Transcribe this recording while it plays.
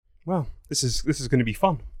Well, this is going to be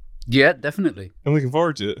fun. Yeah, definitely. I'm looking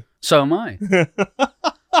forward to it. So am I.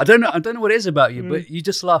 I don't know what it is about you, but you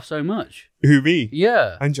just laugh so much. Who, me?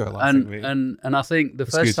 Yeah. I enjoy laughing, mate. And I think the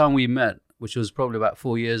first time we met, which was probably about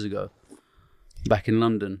 4 years ago, back in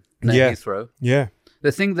London, near Heathrow. Yeah.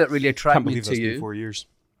 The thing that really attracted me to Been you, 4 years.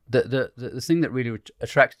 the thing that really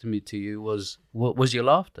attracted me to you was your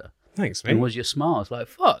laughter. Thanks, mate. And was your smile. It's like,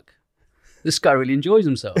 fuck, this guy really enjoys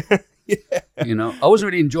himself. Yeah. You know, I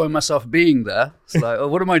wasn't really enjoying myself being there. It's like, oh,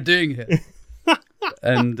 what am I doing here?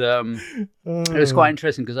 And it was quite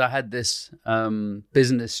interesting because I had this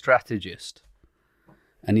business strategist,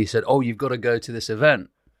 and he said, "Oh, you've got to go to this event."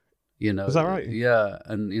 You know, is that right? Yeah,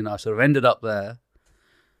 and you know, I sort of ended up there,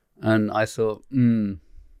 and I thought,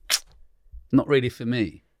 not really for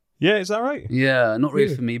me. Yeah, is that right? Yeah, not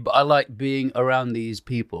really for me. But I like being around these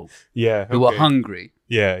people. Yeah, who are hungry.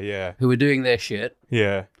 Yeah, yeah. Who are doing their shit.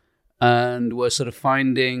 Yeah. And were sort of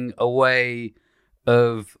finding a way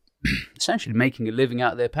of essentially making a living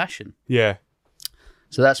out of their passion. Yeah.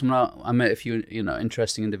 So that's when I met a few, you know,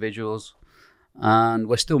 interesting individuals, and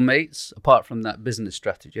we're still mates apart from that business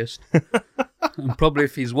strategist. And probably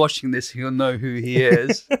if he's watching this, he'll know who he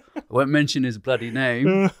is. I won't mention his bloody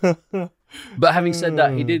name. But having said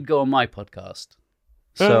that, he did go on my podcast.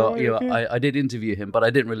 So, you know, I did interview him, but I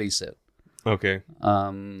didn't release it. Okay.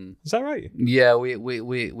 Is that right? Yeah,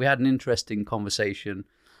 we had an interesting conversation.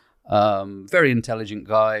 Very intelligent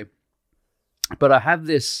guy. But I have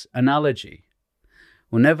this analogy.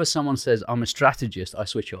 Whenever someone says, I'm a strategist, I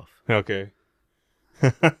switch off. Okay.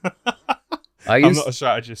 I'm not a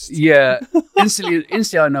strategist. Yeah.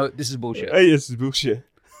 Instantly I know this is bullshit. Hey, this is bullshit.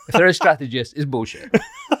 If they're a strategist, it's bullshit.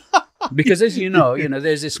 Because as you know,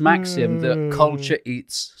 there's this maxim that culture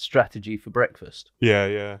eats strategy for breakfast. Yeah,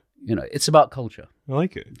 yeah. You know, it's about culture. I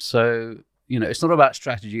like it. So, you know, it's not about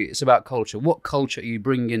strategy. It's about culture. What culture are you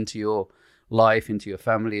bringing into your life, into your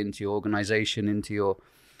family, into your organization, into your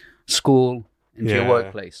school, into your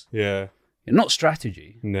workplace? Yeah. Not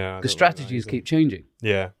strategy. No. Because strategies keep changing.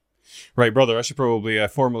 Yeah. Right, brother, I should probably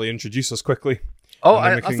formally introduce us quickly. Oh,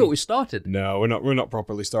 I thought we started. No, we're not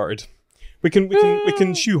properly started. We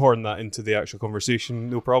can shoehorn that into the actual conversation,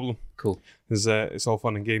 no problem. Cool. It's all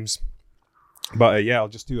fun and games. But yeah, I'll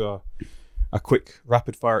just do a quick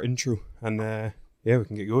rapid fire intro, and yeah, we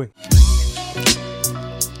can get going.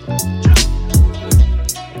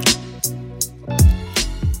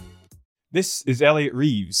 This is Elliot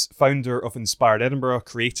Reeves, founder of Inspired Edinburgh,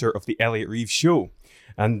 creator of the Elliot Reeves Show.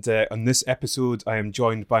 And on this episode, I am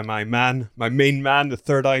joined by my main man, the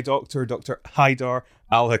Third Eye Doctor, Dr. Haidar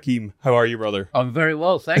Al-Hakim. How are you, brother? I'm very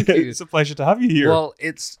well, thank you. It's a pleasure to have you here. Well,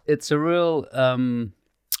 it's a real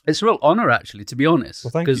honor, actually, to be honest.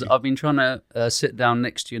 Well, thank because you. I've been trying to sit down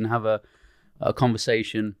next to you and have a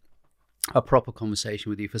conversation, a proper conversation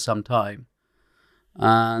with you for some time.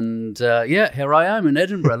 And yeah, here I am in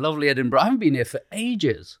Edinburgh, lovely Edinburgh. I haven't been here for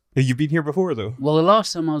ages. You've been here before, though? Well, the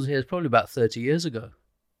last time I was here is probably about 30 years ago.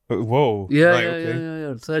 Whoa. Yeah, right, yeah, okay.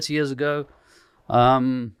 yeah. 30 years ago.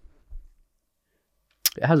 It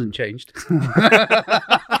hasn't changed.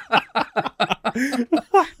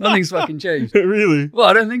 Nothing's fucking changed. Really? Well,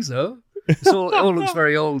 I don't think so. It all looks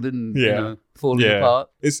very old and falling apart.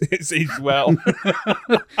 It's aged well.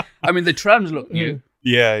 I mean, the trams look new.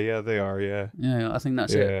 Yeah, they are. Yeah. Yeah, I think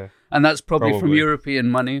that's it. And that's probably from European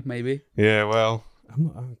money, maybe. Yeah, well, I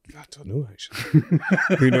don't know actually.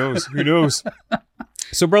 Who knows?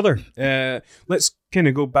 So, brother, let's kind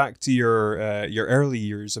of go back to your early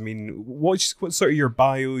years. I mean, what's sort of your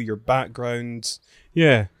bio, your background?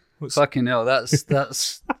 Yeah. Fucking hell, that's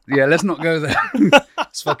yeah. Let's not go there.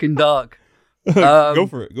 It's fucking dark. Go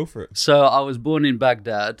for it. So I was born in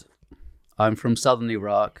Baghdad. I'm from southern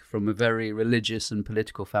Iraq, from a very religious and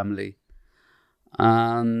political family.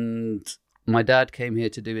 And my dad came here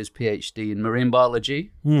to do his PhD in marine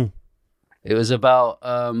biology. It was about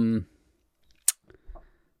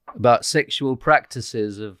sexual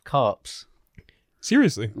practices of carps.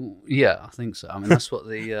 Seriously? Yeah, I think so. I mean, that's what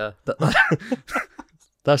the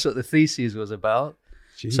that's what the thesis was about.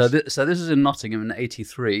 Jeez. So this is in Nottingham in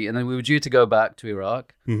 '83, and then we were due to go back to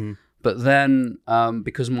Iraq. Mm-hmm. But then,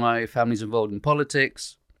 because my family's involved in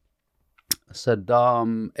politics,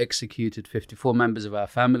 Saddam executed 54 members of our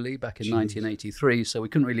family back in 1983, so we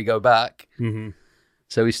couldn't really go back. Mm-hmm.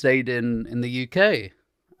 So we stayed in the UK.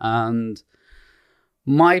 And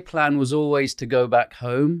my plan was always to go back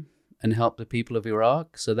home and help the people of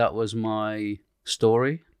Iraq. So that was my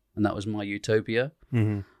story, and that was my utopia.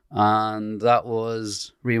 Mm-hmm. And that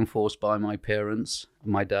was reinforced by my parents,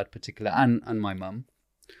 my dad particularly, and my mum.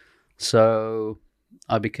 So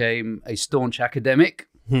I became a staunch academic.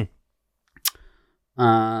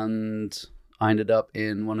 and I ended up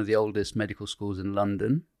in one of the oldest medical schools in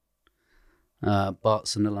London,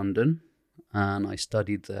 Barts in London, and I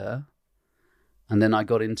studied there. And then I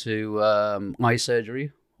got into eye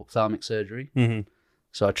surgery, ophthalmic surgery. Mm-hmm.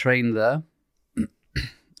 So I trained there.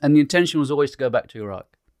 And the intention was always to go back to Iraq.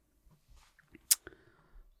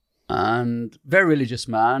 And very religious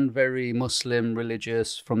man, very Muslim,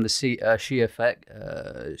 religious, from the Shia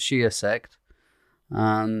sect.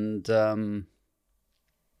 And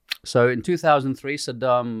so in 2003,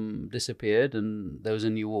 Saddam disappeared and there was a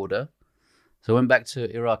new order. So I went back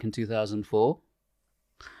to Iraq in 2004.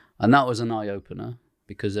 And that was an eye-opener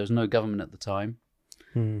because there was no government at the time.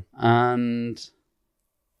 Mm. And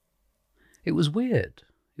it was weird.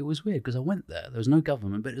 It was weird because I went there. There was no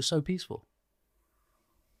government, but it was so peaceful.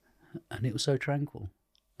 And it was so tranquil.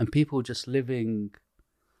 And people were just living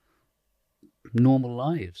normal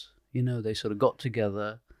lives. You know, they sort of got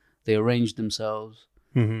together. They arranged themselves.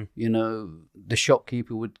 Mm-hmm. You know, the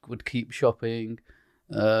shopkeeper would keep shopping.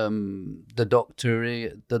 The doctor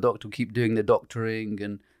would keep doing the doctoring.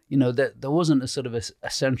 And, you know, there wasn't a sort of a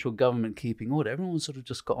central government keeping order. Everyone sort of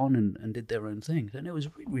just got on and did their own thing. And it was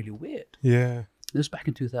really, really weird. Yeah. This was back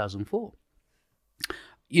in 2004.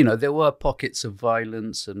 You know, there were pockets of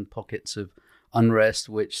violence and pockets of unrest,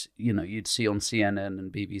 which, you know, you'd see on CNN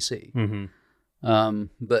and BBC. Mm-hmm.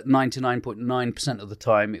 But 99.9% of the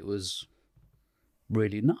time, it was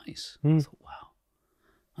really nice. I thought, wow.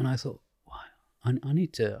 And I thought, wow, I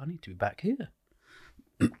need to be back here.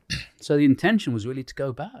 So the intention was really to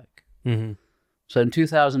go back. Mm-hmm. So in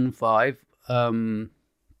 2005,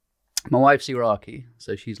 my wife's Iraqi,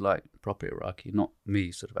 so she's like proper Iraqi, not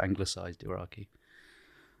me, sort of anglicized Iraqi.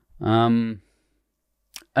 And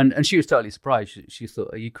she was totally surprised. She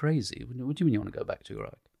thought, "Are you crazy? What do you mean you want to go back to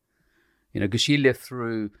Iraq?" You know, because she lived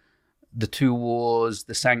through the 2 wars,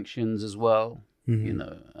 the sanctions as well. Mm-hmm. You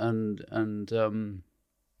know, and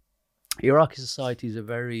Iraqi society is a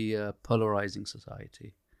very polarizing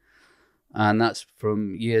society, and that's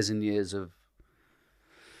from years and years of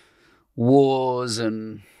wars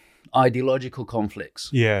and ideological conflicts.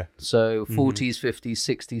 Yeah. So 40s, 50s,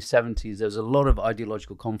 60s, 70s, there's a lot of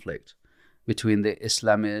ideological conflict between the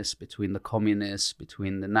Islamists, between the communists,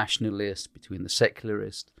 between the nationalists, between the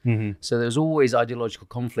secularists. Mm-hmm. So there's always ideological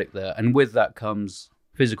conflict there. And with that comes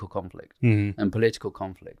physical conflict and political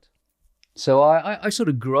conflict. So I sort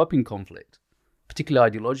of grew up in conflict, particularly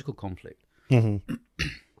ideological conflict. Mm-hmm.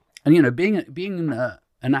 And, you know, being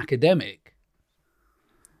an academic,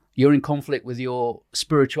 you're in conflict with your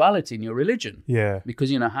spirituality and your religion. Yeah.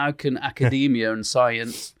 Because, you know, how can academia and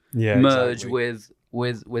science merge with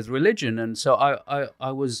religion? And so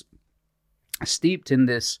I was steeped in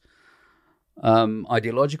this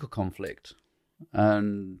ideological conflict,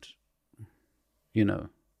 and, you know,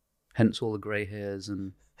 hence all the grey hairs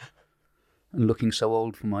and looking so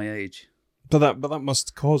old for my age. But that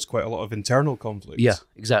must cause quite a lot of internal conflict. Yeah,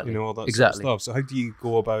 exactly. You know, all that sort of stuff. So how do you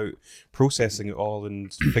go about processing it all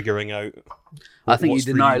and figuring out? I think you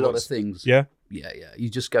deny a lot of things. Yeah? Yeah. You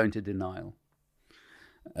just go into denial.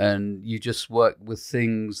 And you just work with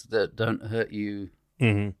things that don't hurt you.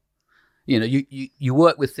 Mm-hmm. You know, you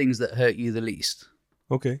work with things that hurt you the least.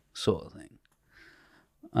 Okay. Sort of thing.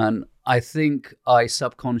 And I think I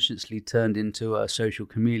subconsciously turned into a social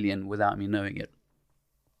chameleon without me knowing it.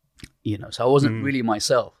 You know, so I wasn't really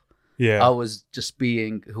myself. Yeah. I was just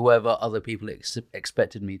being whoever other people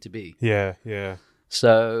expected me to be. Yeah.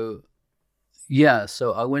 So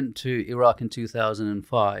I went to Iraq in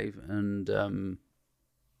 2005, and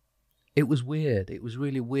it was weird. It was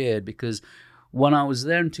really weird because when I was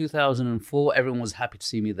there in 2004, everyone was happy to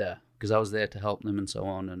see me there because I was there to help them and so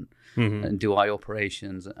on and do eye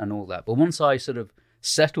operations and all that. But once I sort of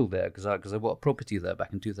settled there, because I bought a property there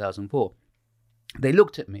back in 2004, they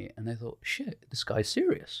looked at me and they thought, shit, this guy's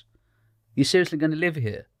serious. You're seriously going to live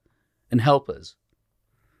here and help us?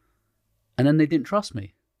 And then they didn't trust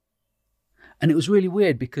me. And it was really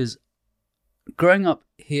weird because growing up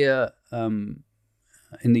here in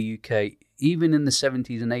the UK, even in the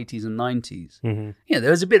 70s and 80s and 90s, you know,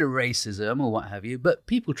 there was a bit of racism or what have you, but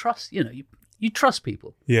people trust, you know, you trust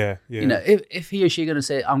people. Yeah. You know, if he or she are going to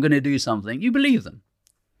say, I'm going to do something, you believe them.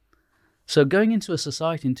 So going into a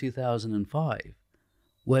society in 2005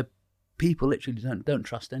 where people literally don't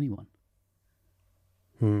trust anyone,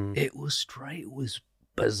 it was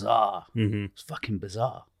bizarre. It was fucking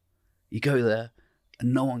bizarre. You go there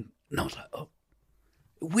and no one's like, oh,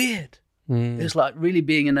 weird. It's like really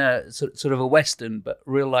being in a sort of a Western, but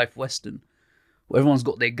real life Western, where everyone's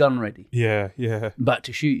got their gun ready. Yeah. About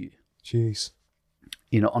to shoot you. Jeez.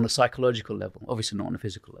 You know, on a psychological level, obviously not on a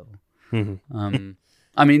physical level.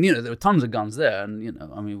 I mean, there were tons of guns there, and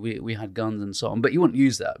I mean, we had guns and so on, but you wouldn't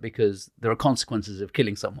use that because there are consequences of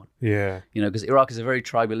killing someone. Yeah. Because Iraq is a very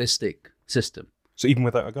tribalistic system. So even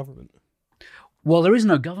without a government? Well, there is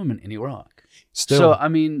no government in Iraq. Still. So, I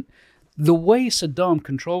mean, the way Saddam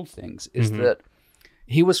controlled things is that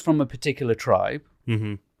he was from a particular tribe,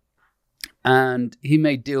 and he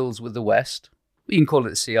made deals with the West. You can call it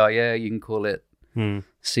the CIA, you can call it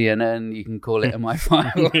CNN, you can call it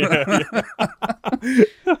MI5.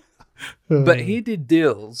 But he did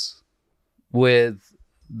deals with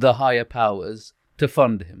the higher powers to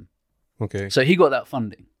fund him. Okay. So he got that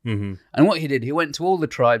funding. And what he did, he went to all the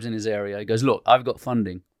tribes in his area. He goes, look, I've got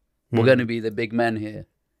funding. We're going to be the big men here.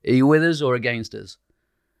 Are you with us or against us?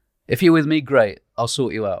 If you're with me, great. I'll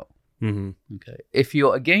sort you out. Okay. If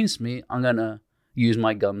you're against me, I'm going to use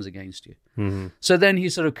my guns against you. So then he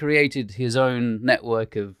sort of created his own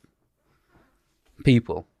network of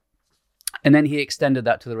people. And then he extended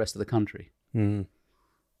that to the rest of the country.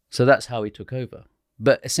 So that's how he took over.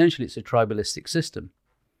 But essentially, it's a tribalistic system.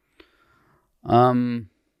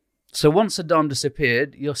 So once Saddam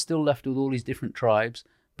disappeared, you're still left with all these different tribes,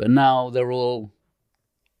 but now they're all,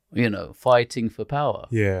 fighting for power.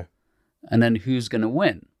 Yeah. And then who's going to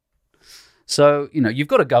win? So, you've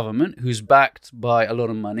got a government who's backed by a lot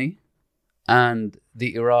of money and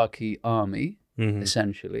the Iraqi army,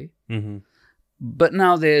 essentially. But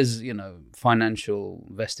now there's, financial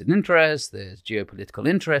vested interest, there's geopolitical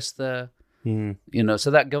interest there.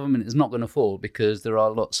 So that government is not going to fall because there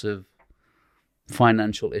are lots of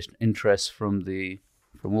financial interests from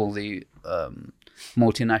all the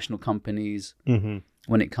multinational companies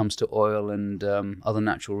when it comes to oil and other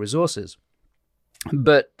natural resources.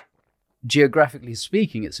 But geographically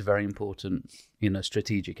speaking, it's a very important,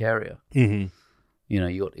 strategic area. You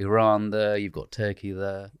got Iran there, you've got Turkey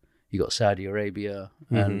there, you've got Saudi Arabia,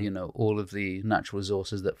 and, all of the natural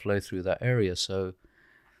resources that flow through that area. So,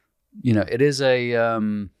 it is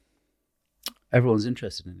everyone's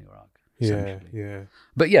interested in Iraq. Yeah.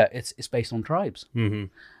 But yeah, it's based on tribes.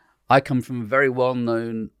 I come from a very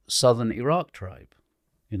well-known southern Iraq tribe,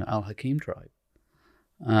 Al-Hakim tribe.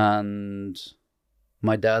 And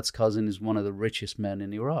my dad's cousin is one of the richest men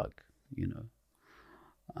in Iraq,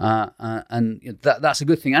 and that's a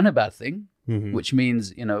good thing and a bad thing, which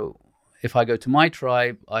means, if I go to my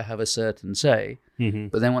tribe, I have a certain say.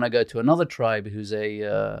 But then when I go to another tribe who's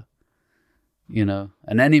an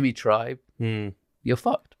enemy tribe, you're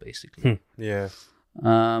fucked, basically. Yeah.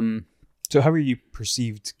 So how are you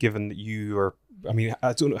perceived, given that you are, I mean,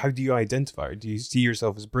 I don't know, how do you identify? Do you see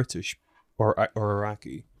yourself as British or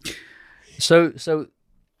Iraqi? So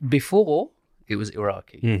before, it was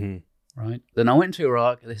Iraqi, right? Then I went to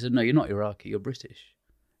Iraq, they said, no, you're not Iraqi, you're British.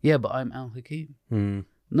 Yeah, but I'm Al-Hakim.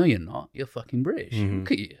 No, you're not. You're fucking British.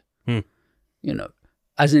 Look at you.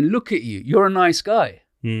 As in, look at you. You're a nice guy.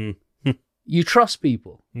 You trust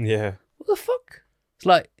people. Yeah. What the fuck? It's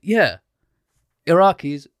like, yeah,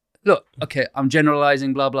 Iraqis, look, okay, I'm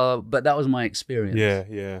generalizing, blah, blah, but that was my experience.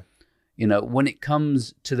 Yeah. When it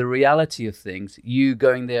comes to the reality of things, you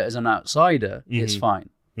going there as an outsider, it's fine.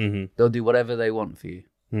 They'll do whatever they want for you.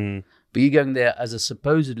 But you going there as a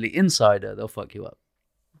supposedly insider, they'll fuck you up.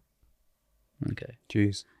 Okay.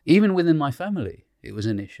 Jeez. Even within my family, it was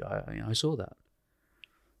an issue. I saw that.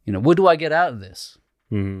 What do I get out of this?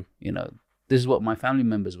 This is what my family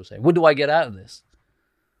members were saying. What do I get out of this?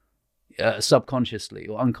 Subconsciously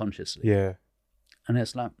or unconsciously. Yeah. And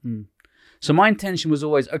it's like, So my intention was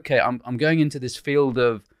always, okay, I'm going into this field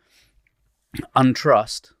of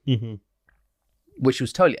untrust, which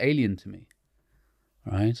was totally alien to me,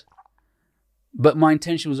 right? But my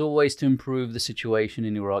intention was always to improve the situation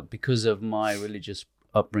in Iraq because of my religious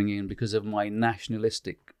upbringing and because of my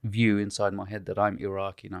nationalistic view inside my head that I'm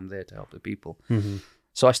Iraqi and I'm there to help the people.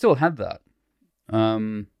 So I still had that.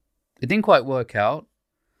 It didn't quite work out.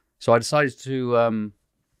 So I decided to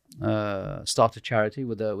start a charity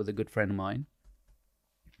with a good friend of mine.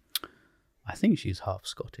 I think she's half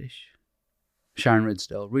Scottish. Sharon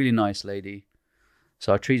Ridsdale, really nice lady.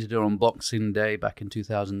 So I treated her on Boxing Day back in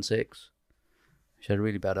 2006. She had a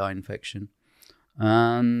really bad eye infection.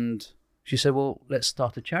 And she said, well, let's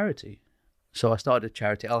start a charity. So I started a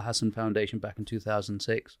charity, Al Hassan Foundation, back in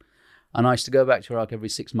 2006. And I used to go back to Iraq every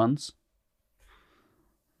 6 months,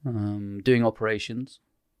 doing operations.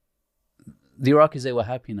 The Iraqis, they were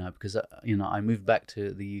happy now because, I moved back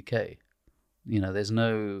to the UK. There's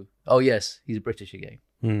no, oh yes, he's British again.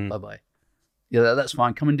 Bye-bye. Yeah, that's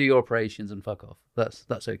fine. Come and do your operations and fuck off.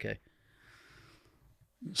 That's okay.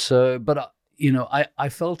 So, but, I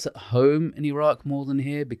felt at home in Iraq more than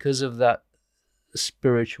here because of that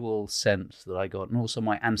spiritual sense that I got. And also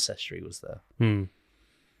my ancestry was there.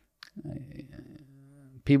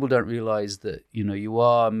 people don't realize that, you know, you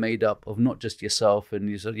are made up of not just yourself and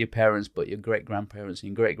your parents, but your great-grandparents and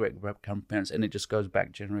your great-great-grandparents, and it just goes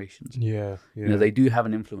back generations. Yeah. You know, they do have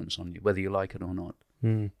an influence on you, whether you like it or not.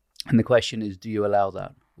 Mm. And the question is, do you allow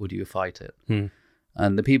that or do you fight it?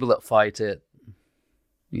 And the people that fight it,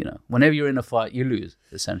 you know, whenever you're in a fight, you lose,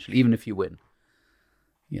 essentially, even if you win.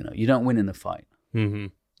 You know, you don't win in a fight. Mm-hmm.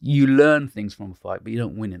 You learn things from a fight, but you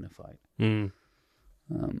don't win in a fight. Mm.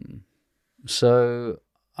 So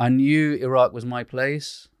I knew Iraq was my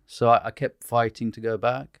place, so I kept fighting to go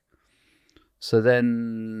back. So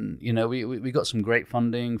then, you know, we got some great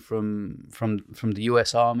funding from the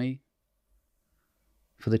US Army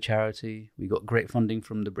for the charity. We got great funding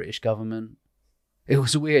from the British government. It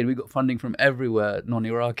was weird. We got funding from everywhere,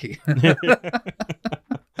 non-Iraqi.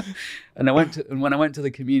 And when I went to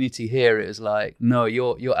the community here, it was like, no,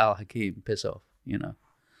 you're Al Hakim, piss off, you know.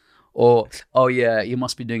 Or, oh yeah, you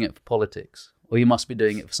must be doing it for politics, or you must be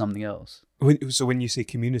doing it for something else. So when you say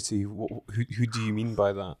community, who do you mean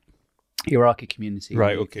by that? Iraqi community.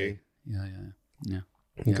 Right, okay. Yeah.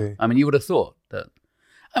 Okay. I mean, you would have thought that.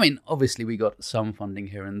 I mean, obviously we got some funding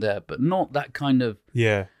here and there, but not that kind of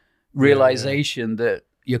realization that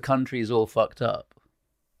your country is all fucked up.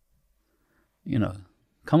 You know,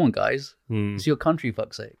 come on, guys. It's your country,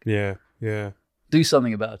 fuck's sake. Yeah. Do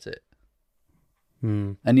something about it.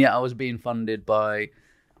 And yet I was being funded by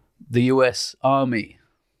the US Army.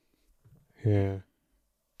 Yeah.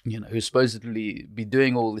 You know, who's supposedly be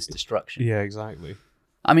doing all this destruction. Yeah, exactly.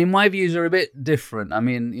 I mean, my views are a bit different. I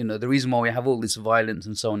mean, you know, the reason why we have all this violence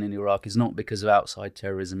and so on in Iraq is not because of outside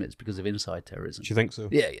terrorism, it's because of inside terrorism. Do you think so?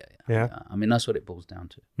 Yeah. I mean, that's what it boils down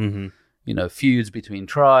to. Mm-hmm. You know, feuds between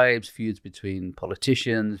tribes, feuds between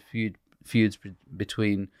politicians, feuds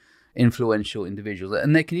between influential individuals.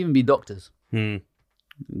 And they can even be doctors.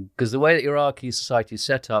 Because the way that Iraqi society is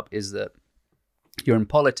set up is that you're in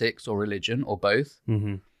politics or religion or both.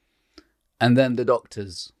 Mm-hmm. And then the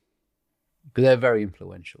doctors, because they're very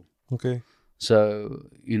influential. Okay. So,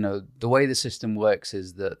 you know, the way the system works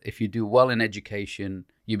is that if you do well in education,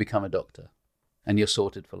 you become a doctor and you're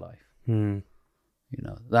sorted for life. You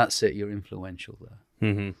know, that's it. You're influential there.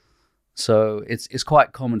 Mm-hmm. So it's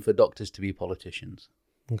quite common for doctors to be politicians.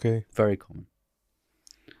 Okay. Very common.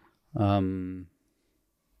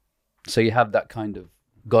 So you have that kind of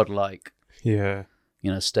godlike,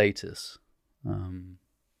 status.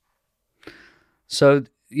 So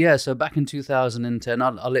back in 2010,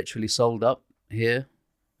 I literally sold up here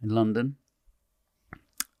in London,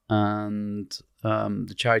 and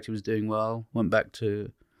the charity was doing well. Went back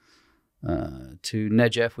to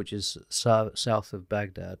Najaf, which is south of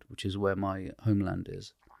Baghdad, which is where my homeland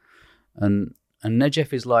is, and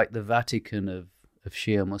Najaf is like the Vatican of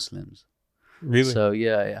Shia Muslims. Really? So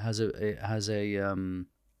it has a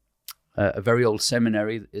very old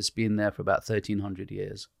seminary. It's been there for about 1,300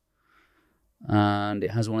 years. And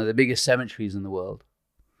it has one of the biggest cemeteries in the world.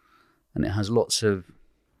 And it has lots of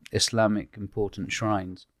Islamic important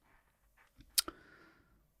shrines.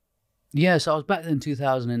 Yes, I was back there in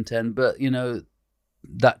 2010, but, you know,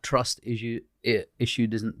 that trust issue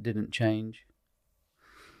didn't change.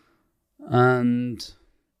 And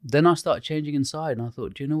then I started changing inside, and I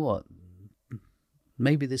thought, do you know what?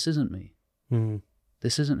 Maybe this isn't me.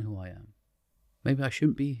 This isn't who I am. Maybe I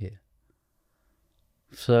shouldn't be here.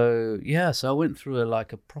 So I went through a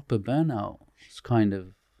proper burnout. It's kind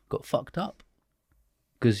of got fucked up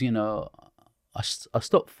because, you know, I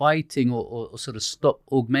stopped fighting or sort of stopped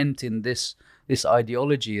augmenting this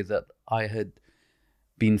ideology that I had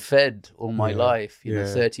been fed all my life,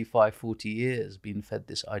 35, 40 years, been fed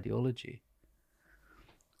this ideology.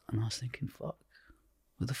 And I was thinking, fuck,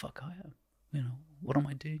 who the fuck I am? You know, what am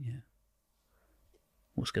I doing here?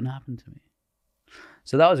 What's going to happen to me?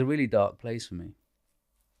 So that was a really dark place for me.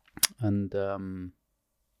 And,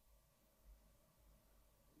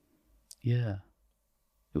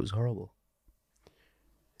 it was horrible.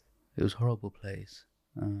 It was a horrible place.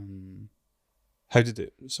 How did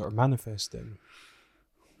it sort of manifest then?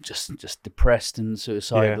 Just depressed and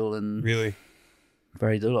suicidal and... Really?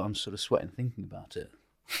 Very dull. I'm sort of sweating thinking about it.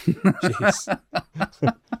 Jeez.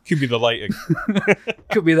 Could be the lighting.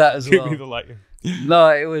 Could be that as well. Could be the lighting. No,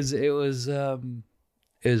 it was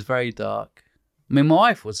very dark. I mean, my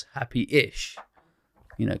wife was happy-ish,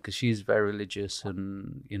 you know, because she's very religious,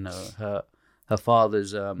 and you know her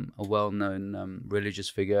father's a well-known religious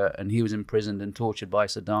figure, and he was imprisoned and tortured by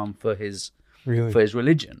Saddam for his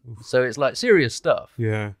religion. Oof. So it's like serious stuff.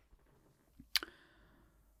 Yeah.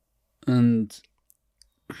 And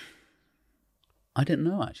I didn't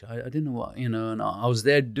know, actually. I didn't know what, you know, and I was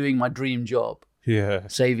there doing my dream job. Yeah.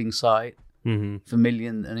 Saving site. for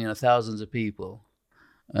millions and thousands of people,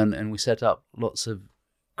 and we set up lots of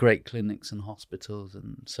great clinics and hospitals,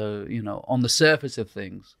 and so on the surface of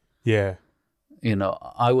things, I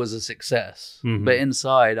was a success, but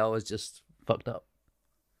inside I was just fucked up,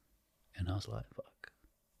 and I was like, fuck.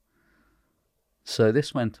 So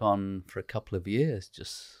this went on for a couple of years,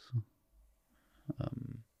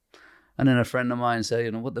 and then a friend of mine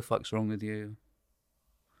said, what the fuck's wrong with you?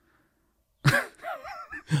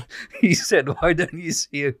 He said, why don't you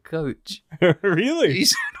see a coach? Really?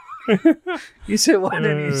 He said, why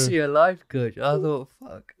don't you see a life coach? I thought,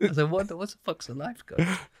 fuck. I said, what the fuck's a life coach?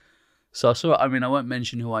 So I saw, I won't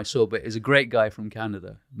mention who I saw, but he's a great guy from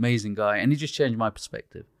Canada. Amazing guy. And he just changed my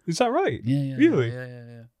perspective. Is that right? Yeah. Really?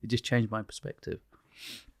 Yeah. It just changed my perspective.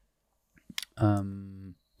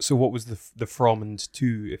 So what was the from and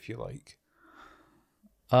to, if you like?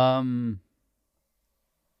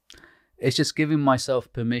 It's just giving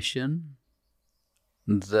myself permission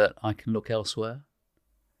that I can look elsewhere.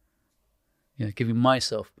 Giving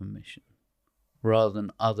myself permission rather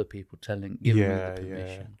than other people giving me the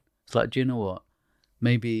permission. It's like, do you know what?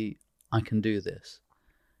 Maybe I can do this.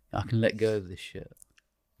 I can let go of this shit.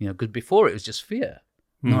 Because before it was just fear.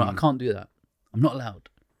 No, I can't do that. I'm not allowed.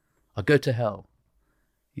 I'll go to hell.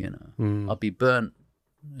 I'll be burnt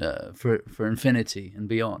for infinity and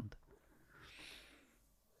beyond.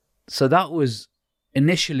 So that was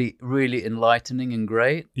initially really enlightening and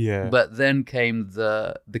great. Yeah. But then came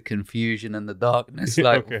the confusion and the darkness.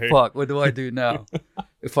 Like, fuck, what do I do now?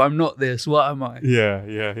 If I'm not this, what am I?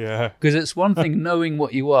 Yeah. Because it's one thing knowing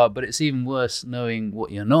what you are, but it's even worse knowing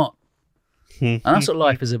what you're not. And that's what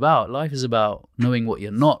life is about. Life is about knowing what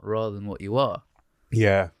you're not rather than what you are.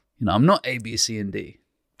 Yeah. I'm not A, B, C, and D.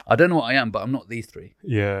 I don't know what I am, but I'm not these three.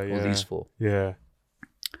 Yeah. Or these four. Yeah.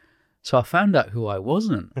 So I found out who I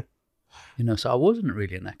wasn't. So I wasn't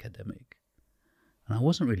really an academic. And I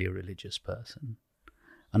wasn't really a religious person.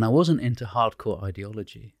 And I wasn't into hardcore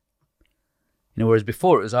ideology. Whereas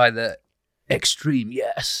before it was either extreme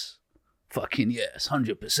yes, fucking yes,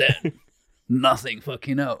 100%, nothing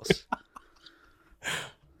fucking else.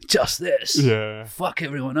 Just this. Yeah. Fuck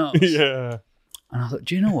everyone else. Yeah. And I thought,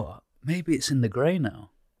 do you know what? Maybe it's in the grey now.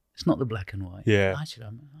 It's not the black and white. Yeah. I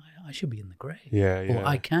should be in the grey. Yeah. Or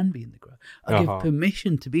I can be in the grey. I give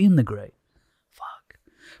permission to be in the grey. Fuck.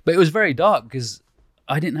 But it was very dark because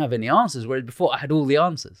I didn't have any answers, whereas before I had all the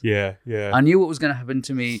answers. Yeah. I knew what was going to happen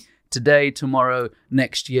to me today, tomorrow,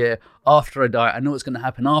 next year, after I die. I know what's going to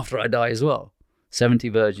happen after I die as well. 70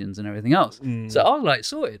 virgins and everything else. So I was like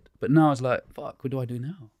sorted. But now I was like, fuck, what do I do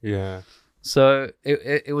now? Yeah. So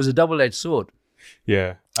it was a double-edged sword.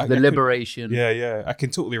 Yeah. Liberation. Yeah. I can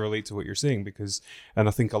totally relate to what you're saying and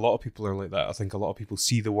I think a lot of people are like that. I think a lot of people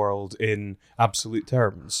see the world in absolute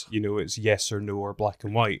terms. It's yes or no or black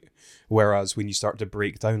and white. Whereas when you start to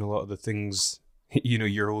break down a lot of the things,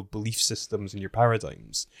 your old belief systems and your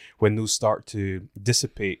paradigms, when those start to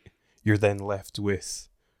dissipate, you're then left with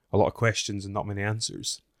a lot of questions and not many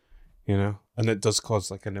answers, and it does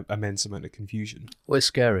cause like an immense amount of confusion. Well, it's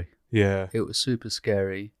scary. Yeah. It was super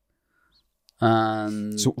scary.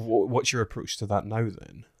 And so what's your approach to that now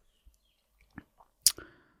then?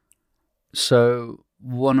 So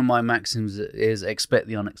one of my maxims is expect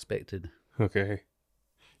the unexpected. Okay.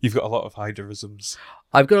 You've got a lot of Hyderisms.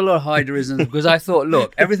 I've got a lot of Hyderisms because I thought,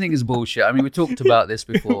 look, everything is bullshit. We talked about this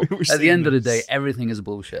before. At the end of the day, everything is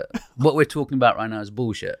bullshit. What we're talking about right now is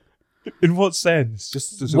bullshit. In what sense?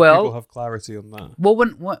 Just so people have clarity on that. Well,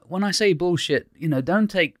 when I say bullshit, don't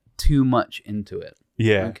take too much into it.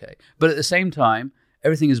 Yeah. Okay. But at the same time,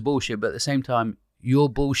 everything is bullshit. But at the same time, your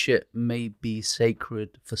bullshit may be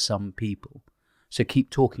sacred for some people. So keep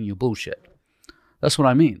talking your bullshit. That's what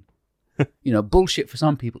I mean. Bullshit for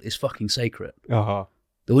some people is fucking sacred.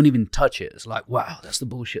 They won't even touch it. It's like, wow, that's the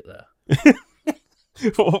bullshit there.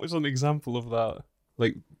 What was an example of that?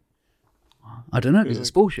 Like, I don't know, because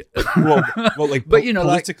it's bullshit. But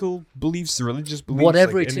political beliefs, religious beliefs,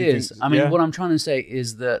 whatever it is. What I'm trying to say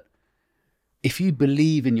is that if you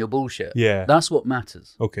believe in your bullshit, that's what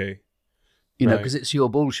matters. Okay. Because it's your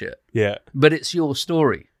bullshit. Yeah. But it's your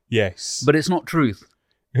story. Yes. But it's not truth.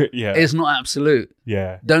 Yeah. It's not absolute.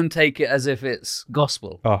 Yeah. Don't take it as if it's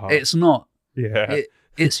gospel. It's not. Yeah.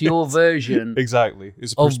 It's your version. Exactly.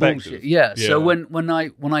 It's a perspective. Bullshit. Yeah. So when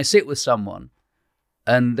I sit with someone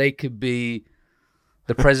and they could be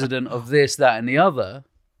the president of this, that, and the other,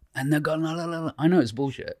 and they're going, la, I know it's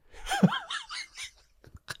bullshit.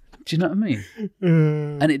 Do you know what I mean?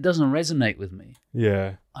 And it doesn't resonate with me.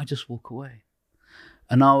 Yeah. I just walk away.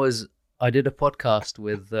 And I did a podcast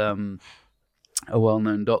with a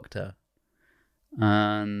well-known doctor,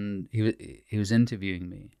 and he was interviewing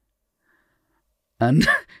me, And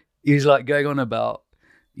he's like going on about,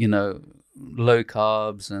 low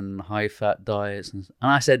carbs and high fat diets. And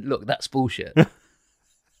I said, look, that's bullshit.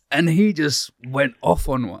 And he just went off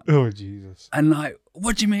on one. Oh, Jesus. And like,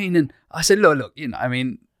 what do you mean? And I said, look, look,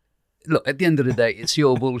 at the end of the day, it's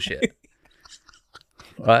your bullshit.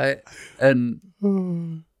 Right? And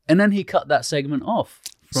then he cut that segment off.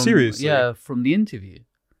 Seriously? Yeah, from the interview.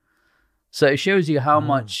 So it shows you how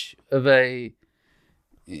much of a,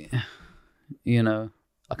 I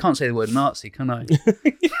can't say the word Nazi, can I?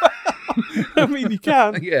 I mean, you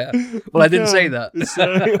can. Yeah. Well, I didn't say that.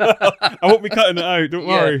 I won't be cutting it out. Don't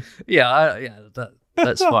worry. Yeah.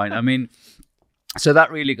 That's fine. I mean, so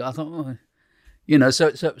that really got. I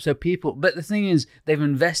thought, so people. But the thing is, they've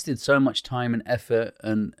invested so much time and effort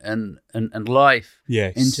and life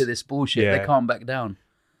into this bullshit. Yeah. They can't back down.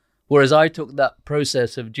 Whereas I took that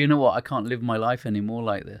process of, do you know what? I can't live my life anymore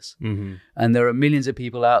like this. Mm-hmm. And there are millions of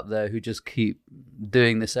people out there who just keep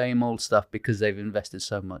doing the same old stuff because they've invested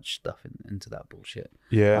so much stuff into that bullshit.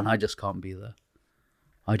 Yeah. And I just can't be there.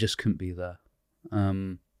 I just couldn't be there.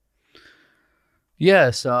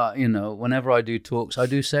 So, whenever I do talks, I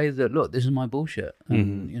do say that, look, this is my bullshit.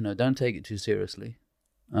 And, don't take it too seriously.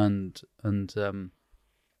 And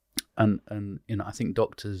I think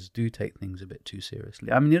doctors do take things a bit too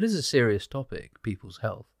seriously. I mean, it is a serious topic, people's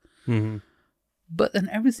health. Mm-hmm. But then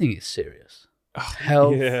everything is serious.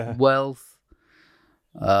 Health, wealth,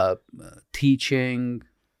 teaching,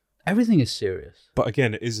 everything is serious. But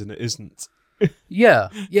again, it is and it isn't. Yeah.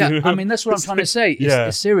 I mean, that's what I'm trying to say.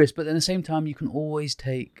 It's serious, but at the same time, you can always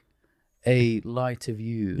take a lighter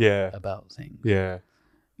view about things. Yeah.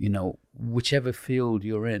 Whichever field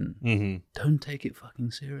you're in, don't take it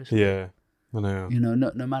fucking seriously. Yeah, I know.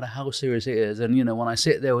 No matter how serious it is. And, when I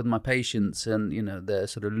sit there with my patients and, they're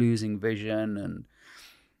sort of losing vision and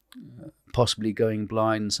possibly going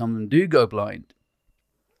blind, some of them do go blind,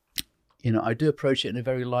 I do approach it in a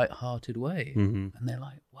very light-hearted way. Mm-hmm. And they're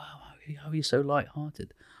like, wow, how are you so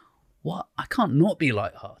light-hearted? What? I can't not be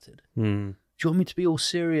light-hearted. Mm. Do you want me to be all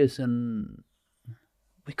serious and...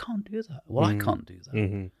 We can't do that. Well, I can't do that.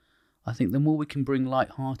 Mm-hmm. I think the more we can bring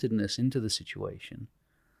lightheartedness into the situation,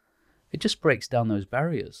 it just breaks down those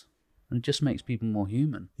barriers and it just makes people more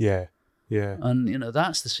human. Yeah. And,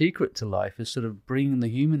 that's the secret to life, is sort of bringing the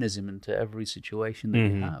humanism into every situation that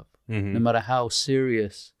you have, no matter how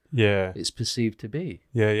serious it's perceived to be.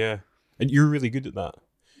 Yeah. And you're really good at that.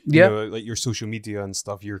 Like your social media and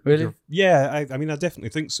stuff. Really? I mean, I definitely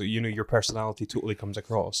think so. Your personality totally comes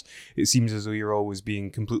across. It seems as though you're always being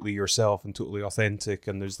completely yourself and totally authentic.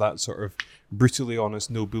 And there's that sort of brutally honest,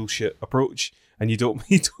 no bullshit approach. And you don't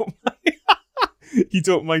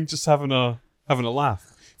mind just having a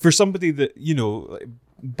laugh. For somebody that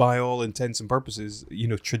by all intents and purposes,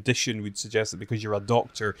 tradition would suggest that because you're a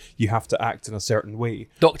doctor, you have to act in a certain way.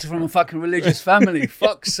 Doctor from a fucking religious family,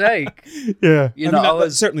 fuck's sake. Yeah,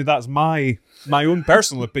 certainly that's my own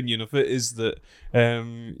personal opinion of it, is that, I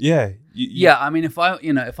mean,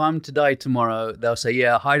 if I'm to die tomorrow, they'll say,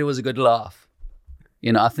 yeah, Haider was a good laugh.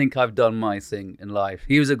 I think I've done my thing in life.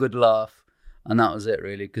 He was a good laugh, and that was it,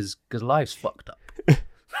 really, because life's fucked up.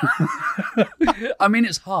 I mean,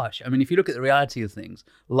 it's harsh. I mean, if you look at the reality of things,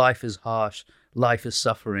 life is harsh, life is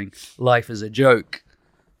suffering, life is a joke.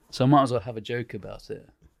 So I might as well have a joke about it.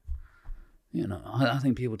 I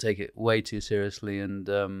think people take it way too seriously, and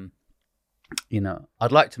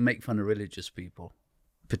I'd like to make fun of religious people,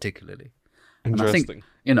 particularly. Interesting.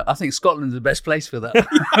 And I think Scotland's the best place for that.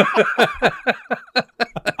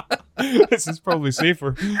 This is probably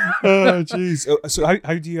safer. Oh, jeez. So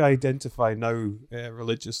how do you identify now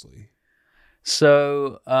religiously?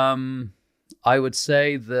 So I would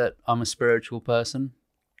say that I'm a spiritual person,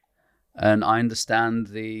 and I understand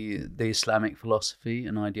the Islamic philosophy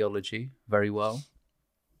and ideology very well.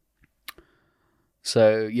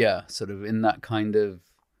 So yeah, sort of in that kind of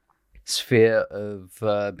sphere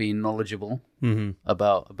of being knowledgeable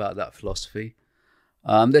about that philosophy.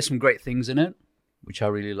 There's some great things in it, which I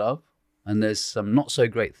really love. And there's some not so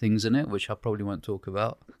great things in it, which I probably won't talk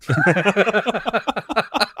about.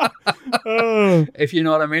 If you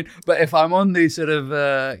know what I mean. But if I'm on the sort of,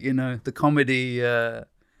 the comedy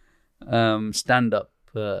stand-up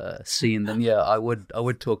scene, then yeah, I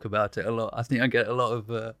would talk about it a lot. I think I get a lot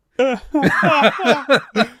of...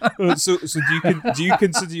 So do you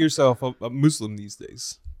consider yourself a Muslim these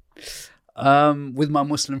days? With my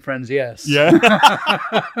Muslim friends, yes. Yeah.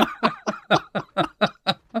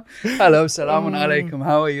 Hello, salamun alaikum.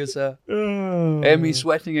 How are you, sir? Hear me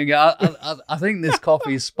sweating again. I think this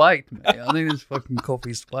coffee is spiked, mate. I think this fucking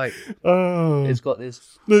coffee is spiked. It's got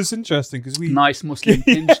this. No, it's interesting because nice Muslim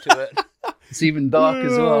tinge to it. It's even dark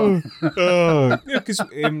as well. Because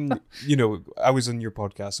I was on your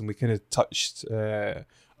podcast and we kind of touched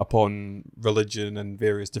upon religion and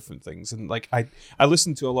various different things, and like I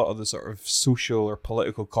listen to a lot of the sort of social or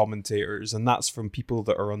political commentators, and that's from people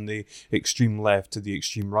that are on the extreme left to the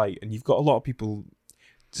extreme right, and you've got a lot of people,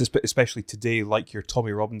 especially today, like your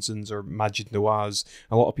Tommy Robinsons or Majid Nawaz,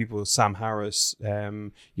 a lot of people, Sam Harris,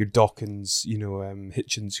 your Dawkins,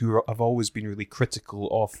 Hitchens, who have always been really critical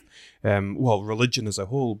of, religion as a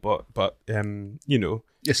whole, but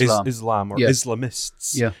Islam or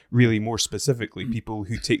Islamists, really more specifically, people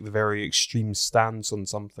who take the very extreme stance on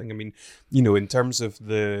something. I mean, in terms of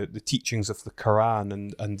the teachings of the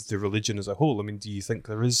Quran and the religion as a whole, I mean, do you think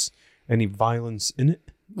there is any violence in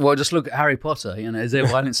it? Well, just look at Harry Potter. Is there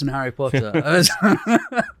violence in Harry Potter?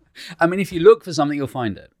 I mean, if you look for something, you'll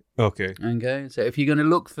find it. Okay. So if you're going to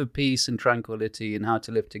look for peace and tranquility and how to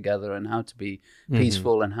live together and how to be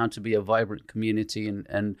peaceful and how to be a vibrant community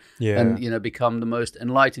and become the most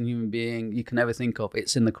enlightened human being you can ever think of,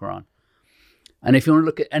 it's in the Quran. And if you want to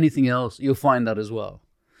look at anything else, you'll find that as well.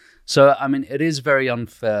 So, I mean, it is very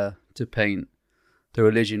unfair to paint the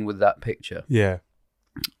religion with that picture. Yeah.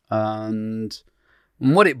 And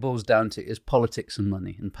what it boils down to is politics and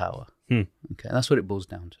money and power. Okay, that's what it boils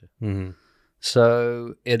down to. Mm-hmm.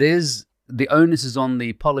 So the onus is on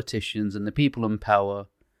the politicians and the people in power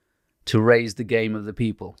to raise the game of the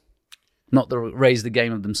people, not raise the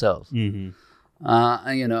game of themselves. Mm-hmm.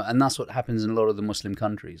 And that's what happens in a lot of the Muslim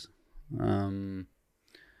countries. They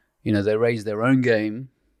raise their own game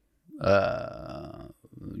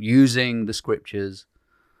using the scriptures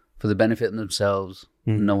for the benefit of themselves,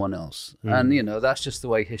 no one else. And, that's just the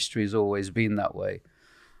way history has always been that way.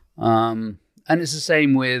 And it's the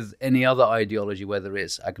same with any other ideology, whether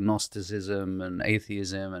it's agnosticism and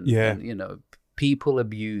atheism. And people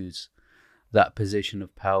abuse that position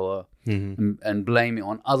of power and blame it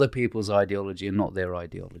on other people's ideology and not their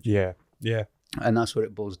ideology. Yeah, yeah. And that's what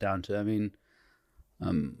it boils down to. I mean,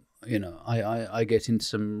 I get into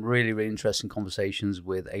some really, really interesting conversations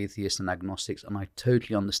with atheists and agnostics, and I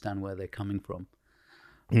totally understand where they're coming from.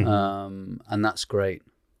 And that's great.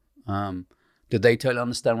 Did they totally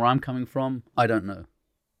understand where I'm coming from? I don't know.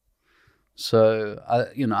 So,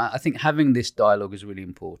 I think having this dialogue is really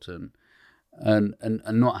important, and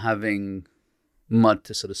not having mud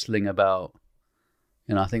to sort of sling about.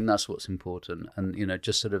 I think that's what's important, and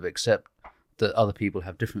just sort of accept that other people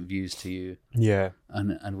have different views to you. Yeah.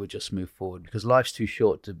 And we'll just move forward, because life's too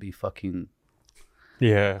short to be fucking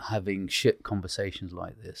having shit conversations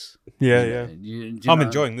like this. Yeah, I'm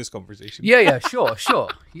enjoying this conversation. Yeah, sure.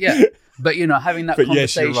 Yeah. But having that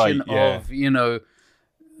conversation of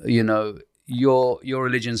your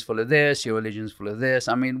religion's full of this, your religion's full of this.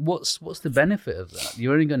 I mean, what's the benefit of that?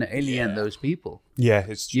 You're only going to alienate those people. Yeah,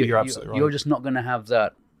 it's true. You're absolutely right. You're just not going to have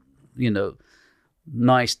that,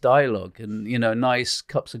 nice dialogue and nice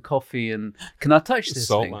cups of coffee and can I touch this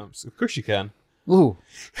salt thing? Lamps? Of course you can. Ooh.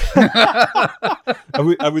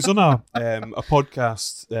 I was on a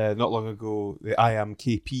podcast not long ago, the I Am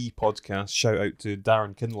KP podcast. Shout out to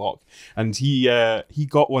Darren Kinlock, and he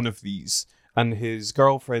got one of these, and his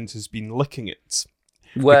girlfriend has been licking it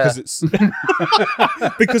because it's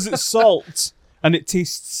salt, and it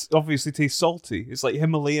obviously tastes salty. It's like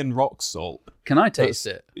Himalayan rock salt. Can I taste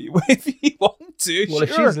it? If you want to, well, sure.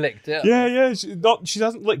 If she's licked it. Yeah. She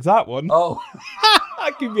hasn't licked that one. Oh.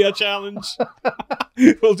 That could be a challenge.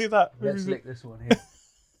 We'll do that. Let's lick this one here.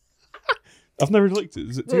 I've never licked it.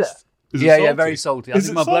 Does it taste? Yeah, very salty. I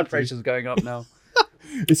think my blood pressure's going up now.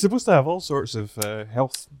 It's supposed to have all sorts of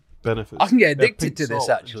health benefits. I can get addicted to this,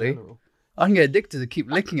 actually. I can get addicted to keep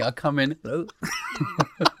licking it. I come in.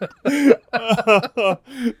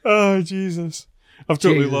 Oh, Jesus. I've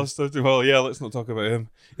totally lost it. Well, yeah, let's not talk about him.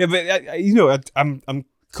 Yeah, but, I'm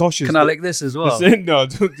cautious. Can I lick this as well? No,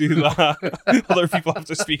 don't do that. Other people have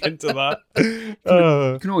to speak into that. You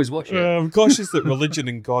can always watch it. I'm cautious that religion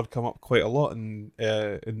and God come up quite a lot in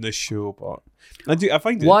this show, but I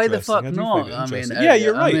find it why interesting. The fuck not?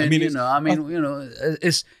 You're right.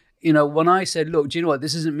 It's when I said, look, do you know what?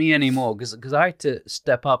 This isn't me anymore, because I had to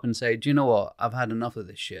step up and say, do you know what? I've had enough of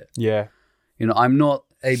this shit. Yeah. I'm not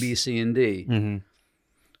A, B, C, and D. Mm-hmm.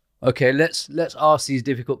 Okay, let's ask these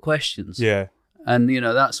difficult questions. Yeah. And,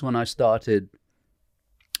 that's when I started,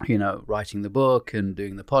 writing the book and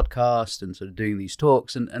doing the podcast and sort of doing these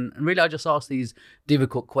talks. And really, I just asked these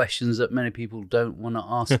difficult questions that many people don't want to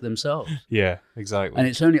ask themselves. Yeah, exactly. And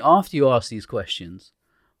it's only after you ask these questions,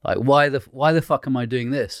 like, why the fuck am I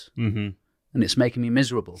doing this? Mm-hmm. And it's making me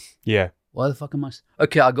miserable. Yeah. Why the fuck am I...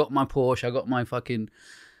 Okay, I got my Porsche, I got my fucking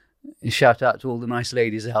shout out to all the nice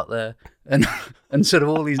ladies out there and and sort of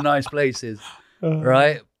all these nice places,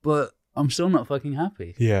 right? But I'm still not fucking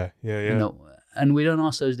happy. Yeah. You know, and we don't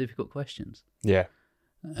ask those difficult questions. Yeah.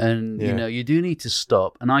 And, you know, you do need to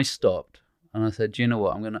stop. And I stopped. And I said, do you know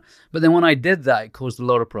what? I'm going to... But then when I did that, it caused a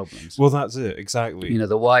lot of problems. Well, that's it. Exactly. You know,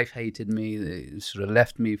 the wife hated me. They sort of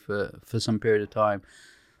left me for some period of time.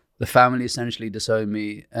 The family essentially disowned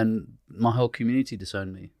me. And my whole community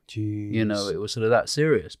disowned me. Jeez. You know, it was sort of that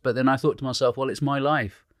serious. But then I thought to myself, well, it's my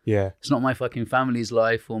life. Yeah. It's not my fucking family's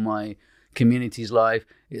life or my community's life.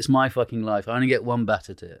 It's my fucking life. I only get one bat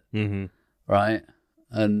at it. Mm-hmm. Right?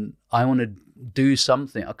 And I want to do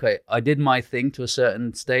something. Okay, I did my thing to a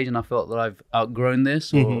certain stage and I felt that I've outgrown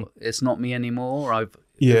this, or it's not me anymore, or I've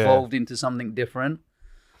evolved into something different.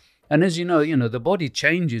 And as you know, the body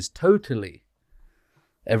changes totally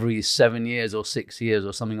every 7 years or 6 years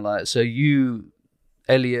or something like that. So you,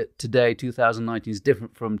 Elliot, today, 2019 is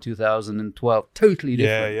different from 2012, totally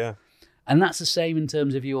different. Yeah. And that's the same in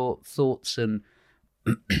terms of your thoughts and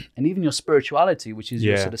even your spirituality, which is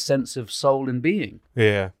your sort of sense of soul and being.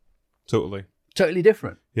 Yeah, totally. Totally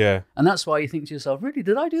different. Yeah. And that's why you think to yourself, really,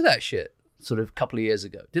 did I do that shit sort of a couple of years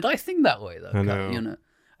ago? Did I think that way, though? I know.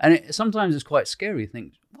 And sometimes it's quite scary. You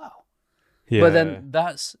think, wow. Yeah. But then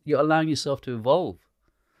you're allowing yourself to evolve.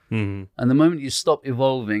 Mm-hmm. And the moment you stop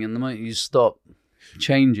evolving and the moment you stop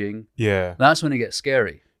changing, that's when it gets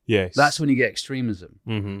scary. Yes. That's when you get extremism.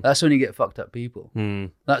 Mm-hmm. That's when you get fucked up people.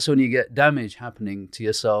 Mm. That's when you get damage happening to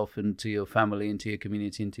yourself and to your family and to your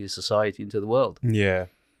community and to your society and to the world. Yeah.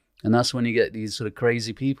 And that's when you get these sort of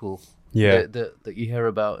crazy people that you hear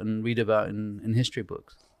about and read about in history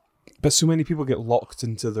books. But so many people get locked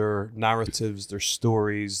into their narratives, their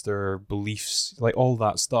stories, their beliefs, like all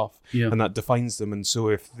that stuff. Yeah. And that defines them. And so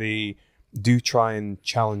if they do try and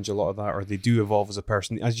challenge a lot of that, or they do evolve as a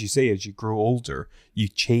person, as you say, as you grow older, you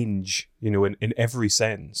change, in every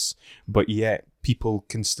sense, but yet people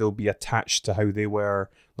can still be attached to how they were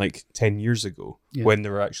like 10 years ago when they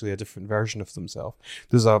were actually a different version of themselves.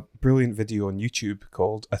 There's a brilliant video on YouTube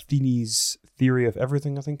called Athene's Theory of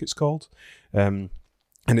Everything, I think it's called.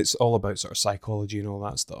 And it's all about sort of psychology and all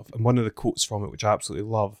that stuff. And one of the quotes from it, which I absolutely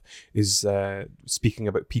love, is speaking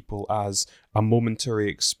about people as a momentary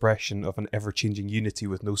expression of an ever-changing unity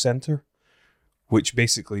with no center, which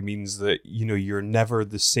basically means that, you're never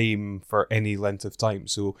the same for any length of time.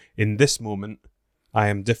 So in this moment, I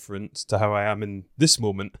am different to how I am in this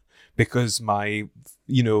moment because my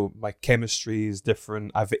chemistry is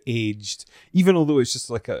different. I've aged, even although it's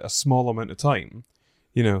just like a small amount of time.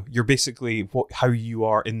 You're basically how you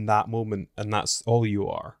are in that moment, and that's all you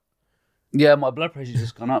are. Yeah, my blood pressure's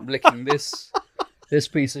just gone up licking this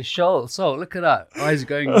piece of salt. So look at that, eyes are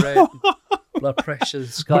going red, blood pressure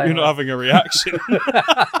sky. You're not having a reaction.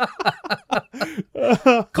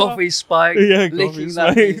 Coffee spike. Yeah, licking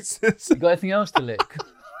coffee spikes. You got anything else to lick?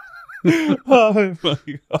 Oh my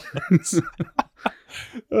god.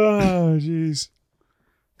 Oh jeez.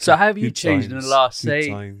 So have you changed in the last,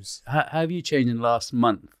 times. Have you changed in the last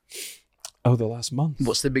month? Oh, the last month?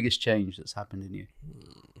 What's the biggest change that's happened in you?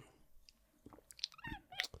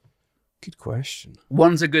 Good question.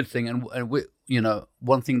 One's a good thing, and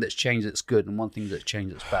one thing that's changed that's good, and one thing that's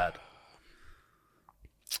changed that's bad.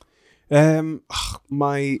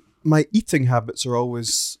 My eating habits are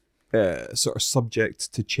always sort of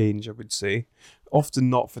subject to change, I would say. Often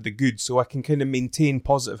not for the good, so I can kind of maintain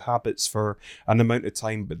positive habits for an amount of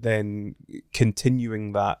time, but then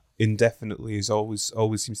continuing that indefinitely is always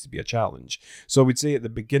seems to be a challenge. So I would say at the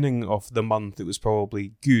beginning of the month it was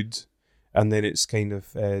probably good, and then it's kind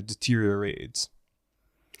of deteriorated.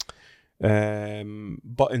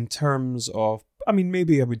 But in terms of,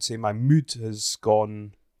 maybe I would say my mood has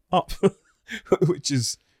gone up, which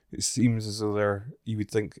is, it seems as though you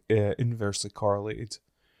would think inversely correlated.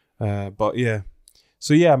 But yeah.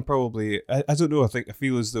 So yeah, I'm probably, I don't know, I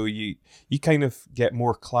feel as though you kind of get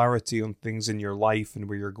more clarity on things in your life and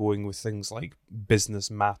where you're going with things like business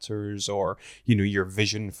matters or, your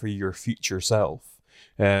vision for your future self.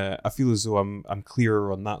 I feel as though I'm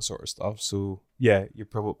clearer on that sort of stuff. So yeah,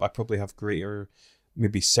 I probably have greater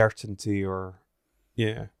maybe certainty or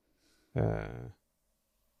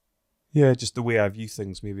just the way I view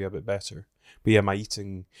things maybe a bit better. But yeah, my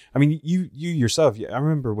eating. You yourself. Yeah, I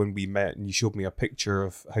remember when we met and you showed me a picture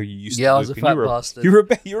of how you used to. Yeah, I was a fat bastard. You were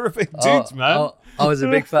a big dude, man. I was a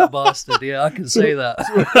big fat bastard. Yeah, I can say that.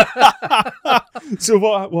 So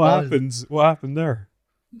what happened? What happened there?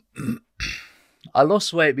 I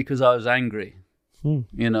lost weight because I was angry. So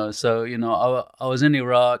I was in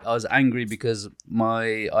Iraq. I was angry because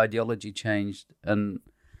my ideology changed and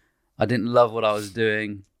I didn't love what I was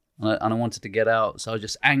doing. and I wanted to get out. So I was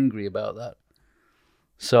just angry about that.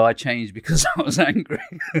 So I changed because I was angry.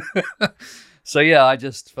 So yeah, I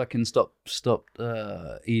just fucking stopped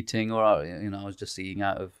eating, or I was just eating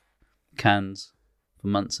out of cans for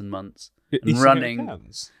months and months and running.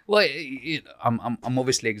 Cans? Well, I'm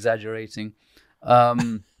obviously exaggerating.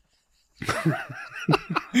 Like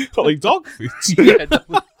dog food. Yeah.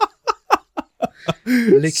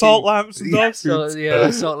 Salt lamps and dog food.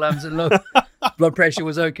 Yeah, salt lamps and blood pressure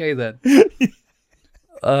was okay then.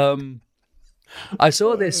 I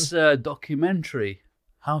saw this documentary,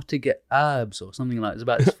 How to Get Abs or something like that. It's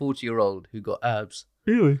about this 40-year-old who got abs.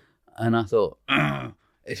 Really? And I thought,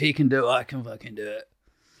 if he can do it, I can fucking do it.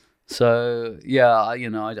 So yeah,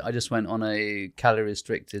 I just went on a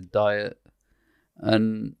calorie-restricted diet,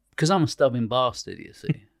 and because I'm a stubborn bastard, you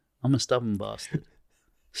see. I'm a stubborn bastard.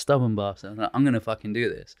 I'm like, I'm going to fucking do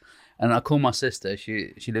this. And I called my sister.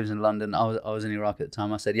 She lives in London. I was in Iraq at the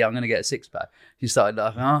time. I said, yeah, I'm going to get a six-pack. She started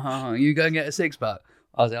laughing. You go and get a six-pack.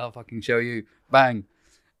 I was like, I'll fucking show you. Bang.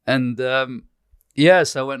 And so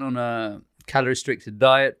I went on a calorie-restricted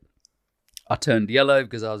diet. I turned yellow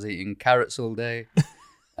because I was eating carrots all day.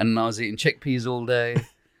 And I was eating chickpeas all day.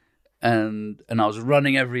 And I was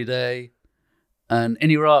running every day. And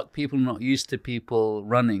in Iraq, people are not used to people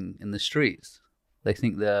running in the streets. They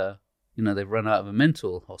think they've run out of a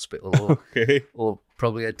mental hospital or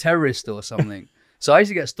probably a terrorist or something. So I used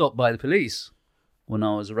to get stopped by the police when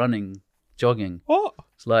I was running, jogging. What?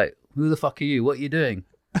 It's like, who the fuck are you? What are you doing?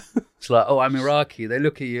 It's like, oh, I'm Iraqi. They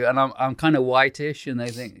look at you, and I'm kind of whitish, and they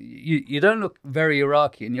think, you don't look very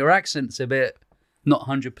Iraqi, and your accent's a bit not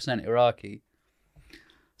 100% Iraqi.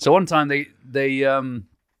 So one time they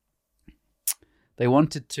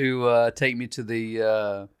wanted to take me to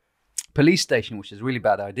the police station, which is a really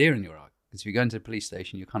bad idea in Iraq. Because if you go into the police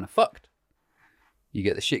station, you're kind of fucked. You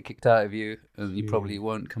get the shit kicked out of you, and you probably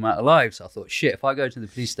won't come out alive. So I thought, shit, if I go to the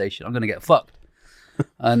police station, I'm going to get fucked.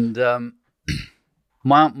 And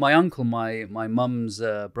my uncle, my mum's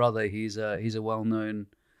brother, he's a well-known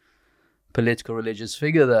political religious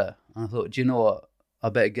figure there. And I thought, do you know what? I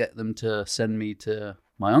better get them to send me to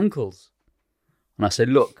my uncle's. And I said,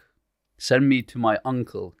 look, send me to my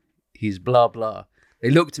uncle. He's blah, blah. They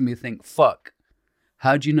looked at me and think, fuck,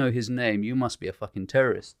 how do you know his name? You must be a fucking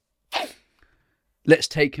terrorist. Let's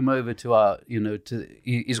take him over to our,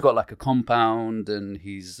 he's got like a compound, and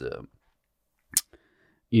he's,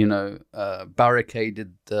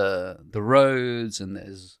 barricaded the roads, and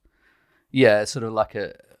there's, sort of like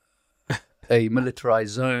a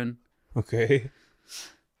militarized zone. Okay.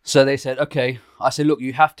 So they said, okay. I said, look,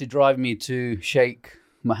 you have to drive me to Sheikh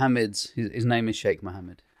Mohammed's. His name is Sheikh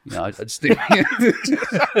Mohammed. I just didn't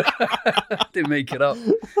make it up.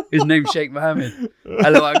 His name's Sheikh Mohammed.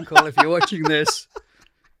 Hello, uncle, if you're watching this.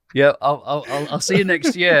 Yeah, I'll see you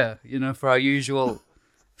next year, for our usual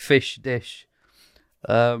fish dish.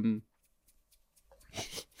 So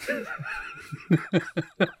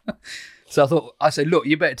I said, look,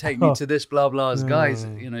 you better take me to this blah blah's guys,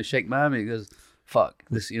 Sheikh Mohammed. He goes, fuck,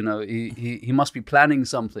 this, he must be planning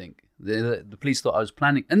something. The police thought I was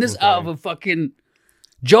planning, and this out of a fucking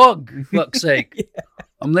jog, fuck's sake. Yeah.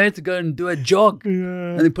 I'm there to go and do a jog,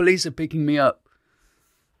 and the police are picking me up.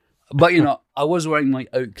 But I was wearing my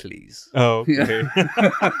Oakleys. Oh, okay.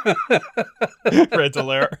 Red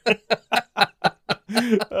alert.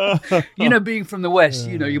 Being from the West,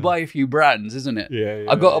 you buy a few brands, isn't it? Yeah.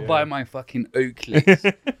 I got to buy my fucking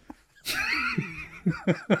Oakleys.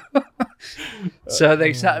 So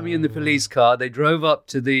they sat me in the police car. They drove up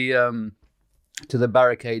to the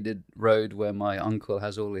barricaded road where my uncle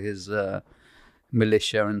has all of his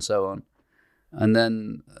militia and so on. And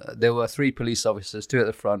then there were 3 police officers, 2 at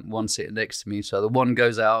the front, 1 sitting next to me. So the one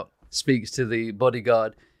goes out, speaks to the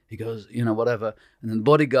bodyguard. He goes, whatever. And then the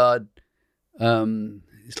bodyguard,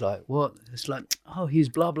 it's like, what? It's like, oh, he's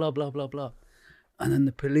blah, blah, blah, blah, blah. And then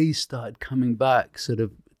the police started coming back, sort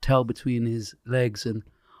of tail between his legs, and,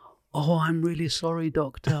 oh, I'm really sorry,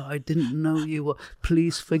 doctor. I didn't know you were.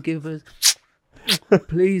 Please forgive us.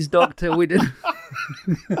 Please, doctor, we didn't.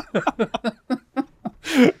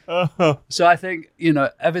 So I think,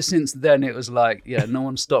 ever since then, it was like, no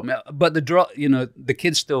one stopped me. But the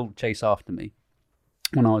kids still chase after me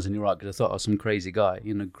when I was in Iraq, because I thought I was some crazy guy,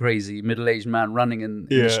 crazy middle-aged man running in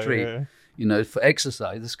the street, for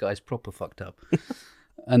exercise. This guy's proper fucked up.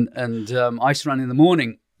 and I used to run in the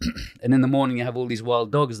morning, and in the morning you have all these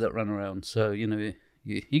wild dogs that run around. So, you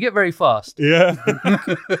get very fast. Yeah.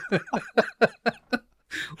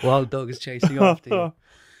 Wild dogs chasing after you.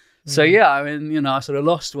 So I sort of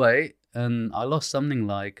lost weight, and I lost something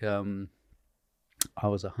like I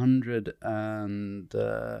was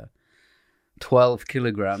 130 12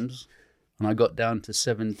 kilograms, and I got down to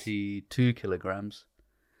 72 kilograms.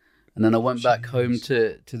 And then I went back home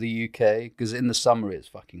to the UK, because in the summer it's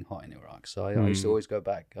fucking hot in Iraq. So I used to always go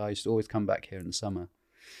back. I used to always come back here in the summer.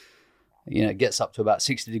 You know, it gets up to about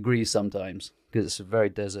 60 degrees sometimes, because it's a very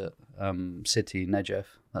desert city, Negev.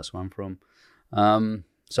 That's where I'm from.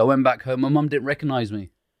 So I went back home. My mum didn't recognize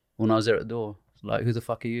me when I was there at the door. It's like, who the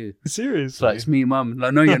fuck are you? Seriously? It's like, it's me, Mum.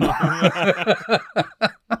 Like, no, you're not.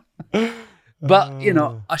 But, you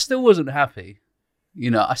know, I still wasn't happy. You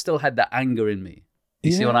know, I still had that anger in me.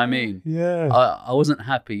 You see what I mean? Yeah. I wasn't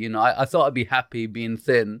happy. You know, I thought I'd be happy being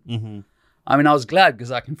thin. Mm-hmm. I mean, I was glad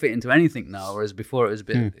because I can fit into anything now, whereas before it was a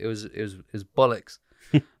bit, it was bollocks.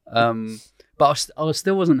 But I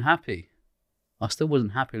still wasn't happy. I still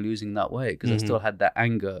wasn't happy losing that weight because I still had that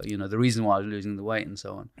anger. You know, the reason why I was losing the weight and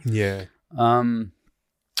so on. Yeah.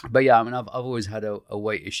 But yeah, I mean, I've always had a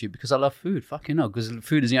weight issue because I love food. Fucking hell, because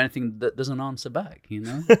food is the only thing that doesn't answer back. You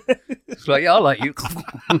know, it's like, yeah, I like you.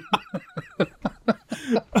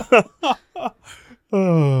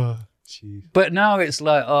 Oh, jeez. But now it's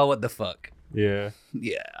like, oh, what the fuck? Yeah.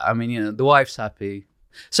 Yeah, I mean, you know, the wife's happy.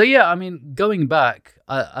 So yeah, I mean, going back,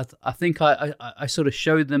 I think I sort of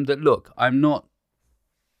showed them that, look, I'm not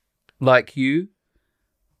like you.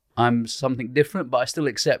 I'm something different, but I still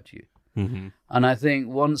accept you. Mm-hmm. And I think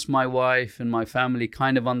once my wife and my family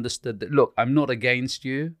kind of understood that, look, I'm not against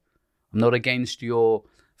you. I'm not against your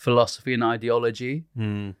philosophy and ideology.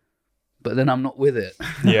 But then I'm not with it.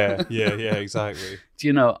 Yeah, exactly. Do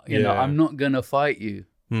you know, I'm not going to fight you.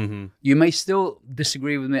 Mm-hmm. You may still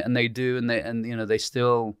disagree with me, and they do, and you know, they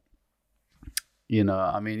still, you know,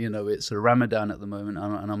 I mean, you know, it's a Ramadan at the moment,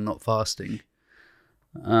 and I'm not fasting.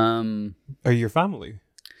 Are your family?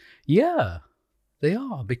 Yeah, they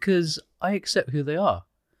are, because I accept who they are.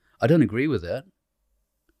 I don't agree with it.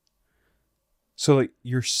 So, like,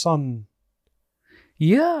 your son...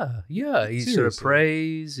 Yeah. He Seriously? sort of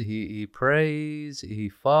prays, he prays, he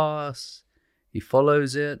fasts, he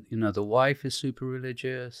follows it. You know, the wife is super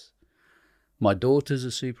religious. My daughters are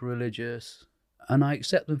super religious. And I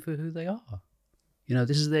accept them for who they are. You know,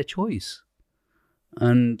 this is their choice.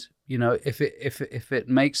 And, you know, if it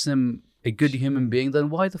makes them a good human being, then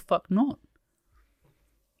why the fuck not?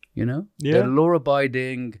 You know? Yeah. They're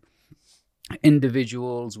law-abiding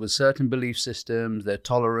individuals with certain belief systems. They're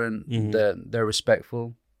tolerant. They're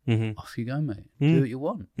respectful. Off you go, mate. Do what you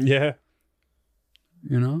want. Yeah.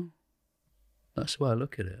 You know, that's the way I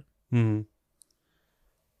look at it.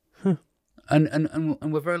 Huh.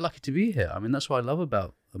 And we're very lucky to be here. I mean, that's what I love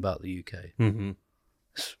about the UK.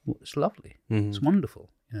 It's lovely. It's wonderful.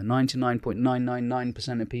 You know,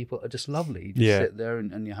 99.999% of people are just lovely. You just sit there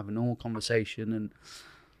and you have a normal conversation,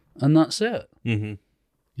 and that's it. You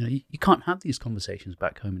know, you can't have these conversations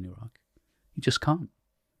back home in Iraq. You just can't.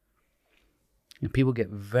 You know, people get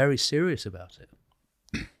very serious about it.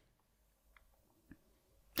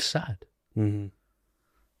 It's sad. You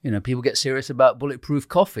know, people get serious about bulletproof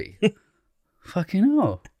coffee. Fucking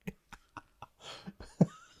hell.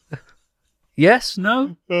 Yes?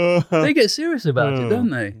 No? They get serious about it, don't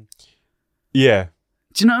they? Yeah.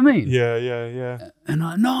 Do you know what I mean? Yeah. And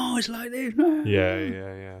I no, it's like this. No. Yeah.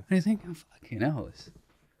 And you think, oh, fucking hell, it's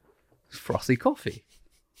frothy coffee.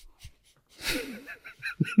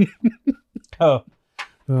 Oh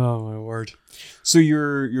my word. So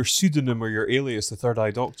your pseudonym or your alias, the Third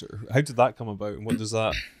Eye Doctor, how did that come about, and what does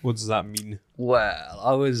that mean? Well,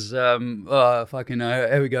 I was fucking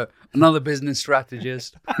here we go. Another business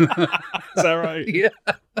strategist. Is that right? Yeah.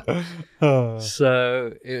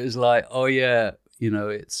 So it was like, oh yeah, you know,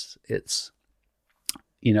 it's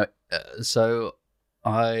you know, so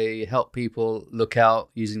I help people look out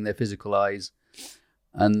using their physical eyes,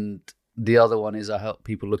 and the other one is I help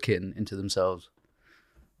people look into themselves.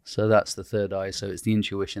 So that's the third eye. So it's the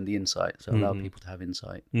intuition, the insight. So allow people to have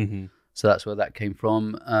insight. So that's where that came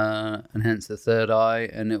from, and hence the third eye.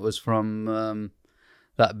 And it was from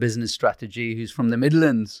that business strategy who's from the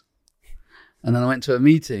Midlands. And then I went to a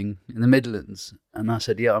meeting in the Midlands, and I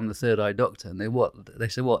said, "Yeah, I'm the Third Eye Doctor." And they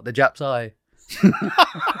said, "What? The Jap's eye?" And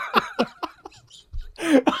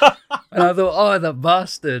I thought, oh, the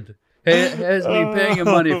bastard. Here's me paying him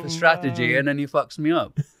money for strategy, and then he fucks me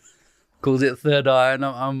up. Calls it Third Eye, and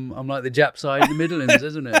I'm like the Jap's eye in the Midlands,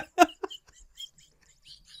 isn't it?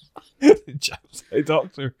 Jap's Eye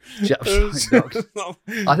Doctor. Jap's Eye Doctor.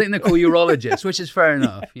 I think they call urologists, which is fair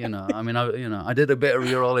enough. You know, I mean, I did a bit of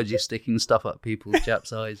urology, sticking stuff up people's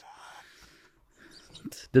Jap's eyes.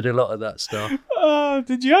 Did a lot of that stuff.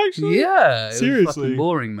 Did you actually? Yeah. It Seriously? was fucking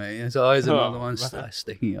boring, mate. His eyes are another one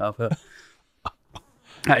sticking up.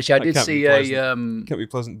 Actually, I did see a. Can't be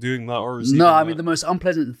pleasant doing that or no, I mean the most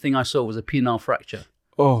unpleasant thing I saw was a penile fracture.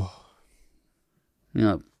 Oh,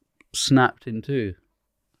 Snapped in two.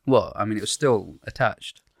 Well, I mean it was still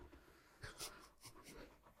attached,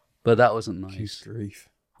 but that wasn't nice. Jeez grief!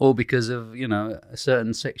 All because of a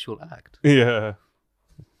certain sexual act. Yeah.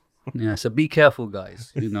 Yeah. So be careful,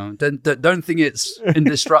 guys. Don't think it's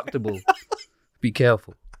indestructible. Be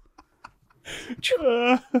careful.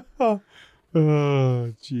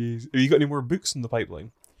 Oh, jeez. Have you got any more books in the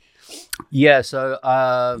pipeline? Yeah, so...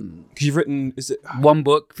 Because you've written... Is it... One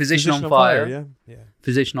book, Physician on Fire. Yeah.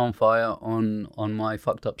 Physician on Fire on my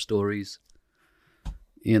fucked up stories.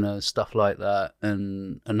 Stuff like that.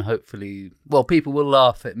 And hopefully... Well, people will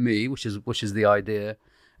laugh at me, which is the idea,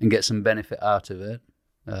 and get some benefit out of it.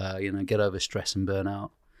 Get over stress and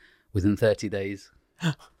burnout within 30 days.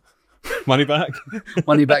 Money back?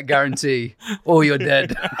 Money back guarantee. Or you're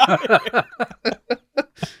dead.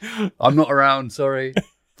 I'm not around, sorry.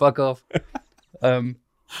 Fuck off.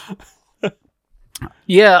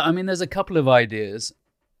 Yeah, I mean, there's a couple of ideas.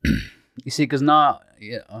 You see, because now,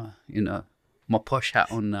 my posh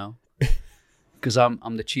hat on now. Because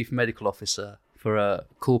I'm the chief medical officer for a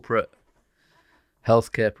corporate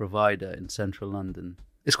healthcare provider in central London.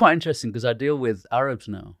 It's quite interesting because I deal with Arabs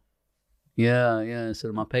now. Yeah.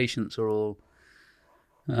 So my patients are all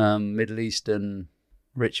Middle Eastern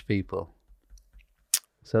rich people.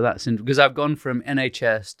 So that's because I've gone from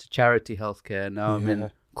NHS to charity healthcare. Now I'm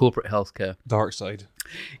in corporate healthcare. Dark side.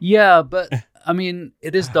 Yeah, but I mean,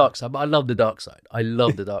 it is dark side. But I love the dark side. I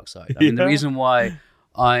mean, the reason why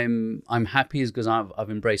I'm happy is because I've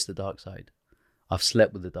embraced the dark side. I've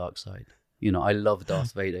slept with the dark side. I love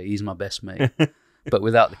Darth Vader. He's my best mate, but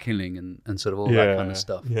without the killing and sort of all that kind of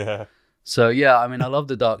stuff. Yeah. So yeah, I mean, I love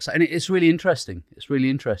the dark side, and it's really interesting.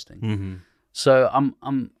 Mm-hmm. So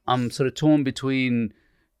I'm sort of torn between: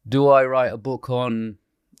 do I write a book on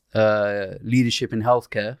leadership in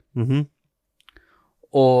healthcare, mm-hmm.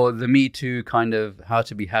 or the Me Too kind of how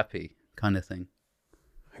to be happy kind of thing?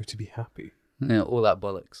 How to be happy? All that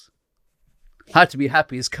bollocks. How to be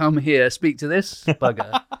happy is come here, speak to this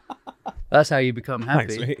bugger. That's how you become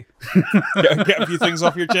happy. Thanks, mate. Get a few things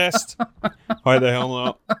off your chest. Why the hell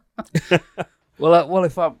not? Well,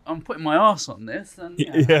 if I'm putting my arse on this, then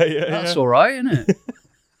that's all right, isn't it?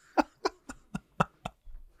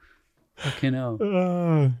 Fucking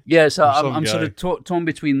hell. Yeah, so I'm sort of torn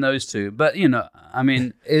between those two. But, I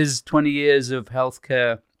mean, is 20 years of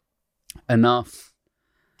healthcare enough?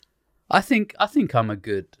 I think I'm a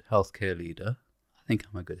good healthcare leader.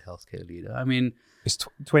 I mean...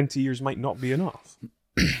 20 years might not be enough.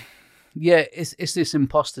 Yeah, it's this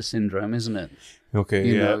imposter syndrome, isn't it? Okay,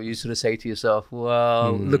 You sort of say to yourself,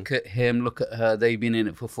 well, look at him, look at her. They've been in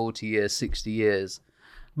it for 40 years, 60 years.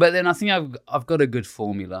 But then I think I've got a good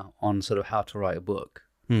formula on sort of how to write a book.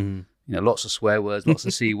 Mm-hmm. Lots of swear words, lots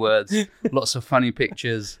of C words, lots of funny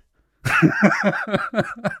pictures.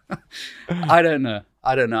 I don't know.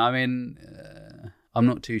 I mean, I'm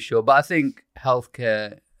not too sure. But I think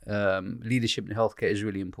healthcare, leadership in healthcare is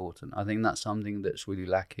really important. I think that's something that's really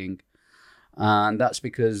lacking. And that's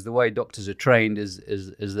because the way doctors are trained is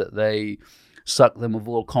that they suck them of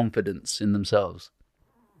all confidence in themselves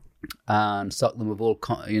and suck them of all,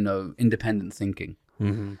 independent thinking.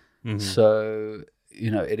 Mm-hmm. Mm-hmm. So,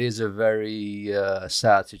 it is a very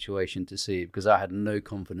sad situation to see because I had no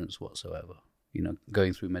confidence whatsoever,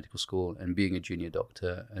 going through medical school and being a junior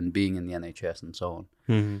doctor and being in the NHS and so on.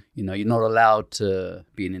 Mm-hmm. You're not allowed to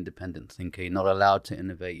be an independent thinker. You're not allowed to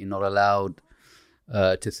innovate. You're not allowed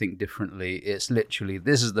to think differently. It's literally,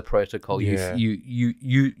 this is the protocol. Yeah.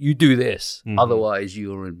 You do this. Mm-hmm. Otherwise,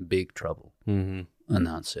 you're in big trouble. Mm-hmm. And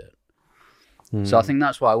that's it. Mm-hmm. So I think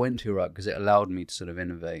that's why I went to Iraq, because it allowed me to sort of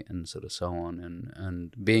innovate and sort of so on.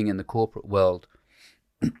 And being in the corporate world,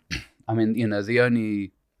 I mean, the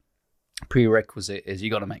only prerequisite is you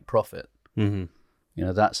got to make profit. Mm-hmm.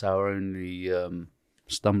 That's our only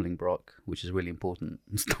stumbling block, which is really important.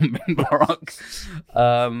 Stumbling block.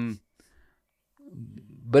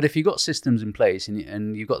 But if you've got systems in place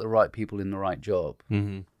and you've got the right people in the right job,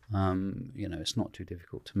 mm-hmm. It's not too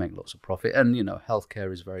difficult to make lots of profit. And,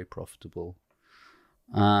 healthcare is very profitable.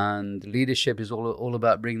 And leadership is all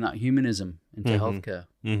about bringing that humanism into mm-hmm. healthcare.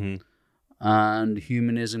 Mm-hmm. And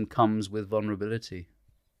humanism comes with vulnerability.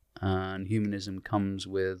 And humanism comes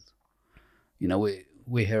with,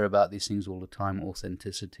 we hear about these things all the time,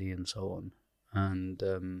 authenticity and so on. And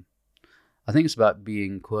I think it's about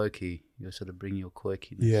being quirky. You sort of bring your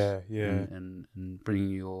quirkiness. Yeah. And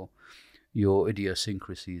bringing your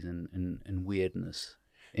idiosyncrasies and weirdness.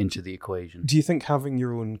 into the equation. Do you think having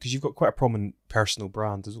your own, because you've got quite a prominent personal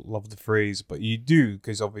brand, I love the phrase, but you do,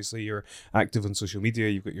 because obviously you're active on social media,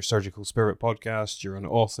 you've got your Surgical Spirit podcast, you're an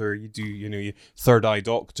author, you do, you Third Eye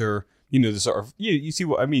Doctor, the sort of, you see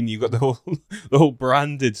what I mean? You've got the whole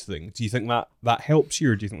branded thing. Do you think that helps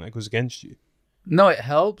you, or do you think that goes against you? No, it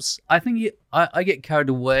helps. I think I get carried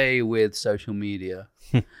away with social media.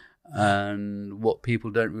 And what people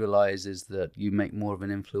don't realize is that you make more of an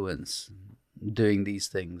influence doing these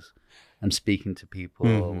things and speaking to people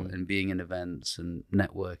and being in events and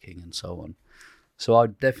networking and so on. So I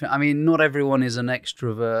definitely, not everyone is an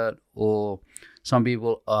extrovert, or some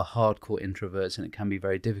people are hardcore introverts and it can be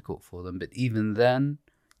very difficult for them. But even then,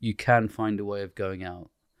 you can find a way of going out.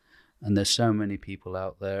 And there's so many people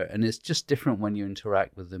out there, and it's just different when you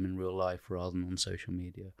interact with them in real life rather than on social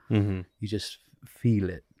media. Mm-hmm. You just feel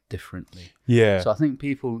it differently. Yeah. So I think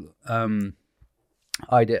people,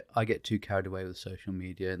 I get too carried away with social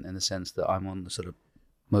media in the sense that I'm on the sort of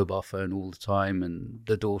mobile phone all the time, and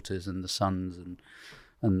the daughters and the sons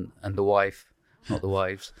and the wife, not the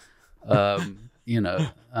wives,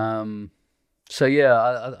 So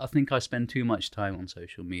yeah, I think I spend too much time on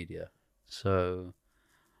social media. So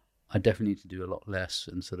I definitely need to do a lot less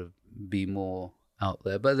and sort of be more out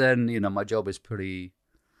there. But then, my job is pretty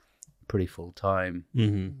full time.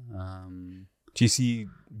 Mm-hmm. Do you see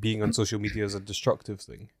being on social media as a destructive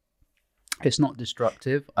thing? It's not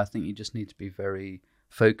destructive. I think you just need to be very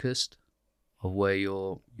focused of where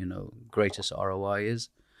your, greatest ROI is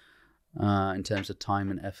in terms of time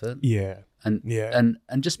and effort. Yeah. And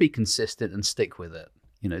just be consistent and stick with it.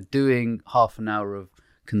 Doing half an hour of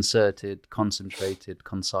concerted, concentrated,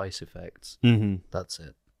 concise effects. Mm-hmm. That's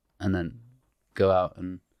it. And then go out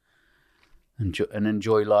and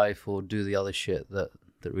enjoy life, or do the other shit that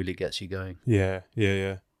really gets you going. Yeah.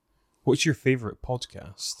 What's your favorite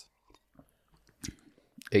podcast?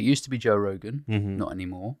 It used to be Joe Rogan, not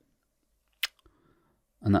anymore.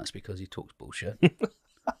 And that's because he talks bullshit.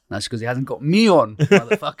 That's because he hasn't got me on,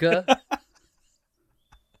 motherfucker.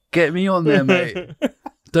 Get me on there, mate.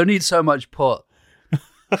 Don't need so much pot.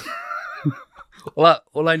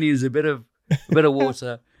 All I need is a bit of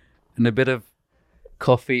water and a bit of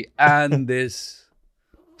coffee and this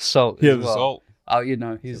salt. Yeah, as the well. salt. Oh,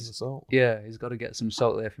 he's the salt. Yeah, he's got to get some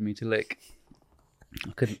salt there for me to lick.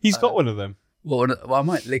 He's got one of them. Well, I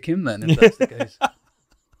might lick him then if that's the case.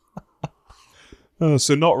 Oh,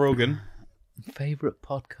 so not Rogan. Favorite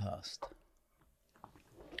podcast?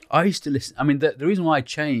 I used to listen. The reason why I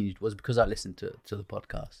changed was because I listened to the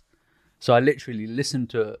podcast. So I literally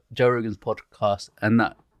listened to Joe Rogan's podcast, and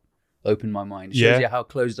that opened my mind. It shows you how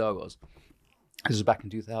closed I was. This was back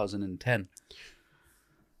in 2010.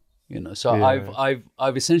 So yeah.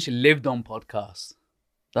 I've essentially lived on podcasts.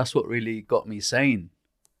 That's what really got me sane.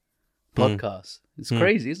 Podcasts. It's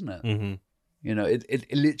crazy, isn't it? Mm-hmm.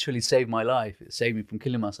 It literally saved my life. It saved me from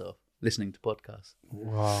killing myself listening to podcasts.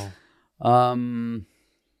 Wow.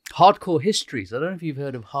 Hardcore Histories. I don't know if you've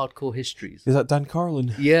heard of Hardcore Histories. Is that Dan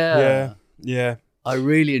Carlin? Yeah. Yeah. I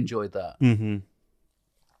really enjoyed that. Mm-hmm.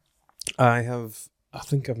 I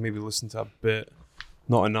think I've maybe listened to a bit.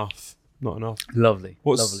 Not enough. Lovely.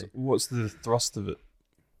 What's the thrust of it?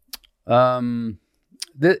 The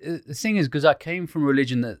thing is, because I came from a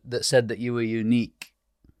religion that said that you were unique.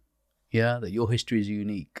 Yeah, that your history is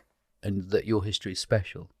unique and that your history is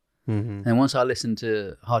special. Mm-hmm. And once I listened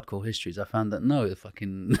to Hardcore Histories, I found that no,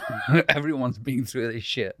 fucking everyone's been through this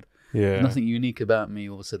shit. Yeah. There's nothing unique about me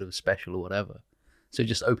or sort of special or whatever. So it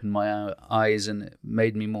just opened my eyes, and it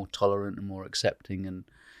made me more tolerant and more accepting and,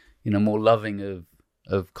 more loving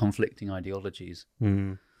of conflicting ideologies.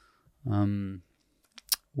 Mm-hmm.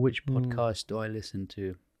 Which podcast do I listen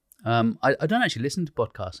to? I don't actually listen to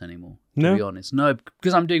podcasts anymore, to be honest. No,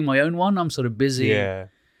 because I'm doing my own one. I'm sort of busy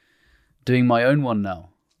doing my own one now.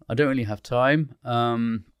 I don't really have time.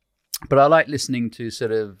 But I like listening to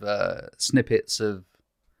sort of snippets of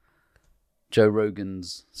Joe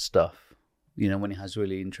Rogan's stuff, when he has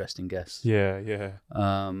really interesting guests. Yeah.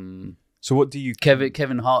 So what do you...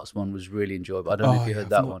 Kevin Hart's one was really enjoyable. I don't know if you heard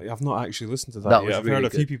that one. I've not actually listened to that yet. I've heard a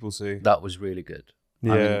few people say. That was really good.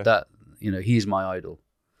 Yeah. He's my idol.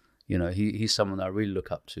 He's someone that I really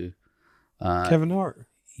look up to. Kevin Hart?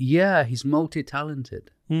 Yeah, he's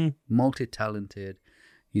multi-talented. Multi-talented.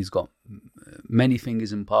 He's got many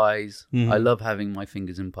fingers in pies. I love having my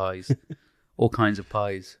fingers in pies. All kinds of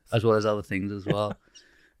pies, as well as other things as well.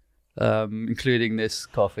 Including this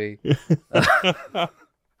coffee.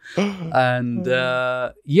 And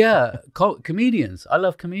comedians. I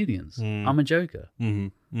love comedians. I'm a joker.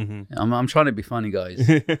 I'm trying to be funny, guys.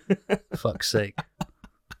 Fuck's sake.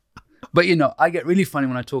 But I get really funny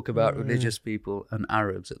when I talk about religious people and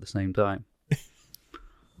Arabs at the same time.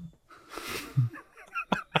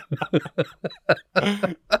 Do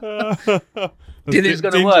you think it's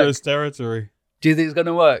going to work? Dangerous territory. Do you think it's going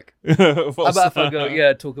to work? How about if I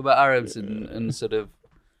go, talk about Arabs and sort of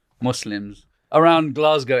Muslims around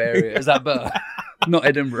Glasgow area? Is that better? Not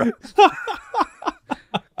Edinburgh.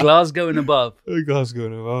 Glasgow and above. Glasgow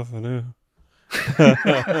and above, I know.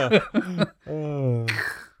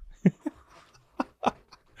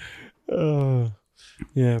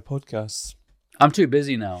 Yeah, podcasts. I'm too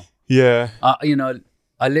busy now. Yeah. I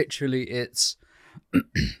literally, it's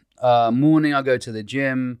morning I go to the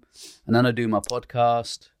gym and then I do my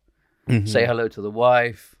podcast, say hello to the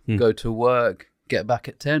wife, go to work, get back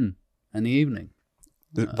at 10 in the evening.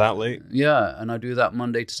 That late? Yeah, and I do that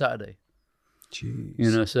Monday to Saturday.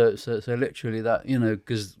 Jeez. So literally that,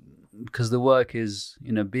 because the work is,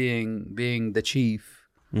 being the chief,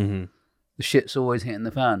 the shit's always hitting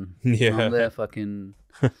the fan. Yeah. And I'm there fucking,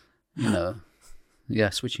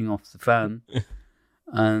 switching off the fan.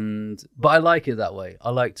 But I like it that way. I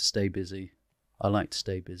like to stay busy. And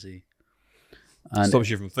Stops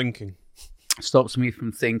you from thinking. Stops me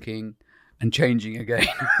from thinking and changing again.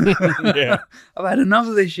 Yeah. I've had enough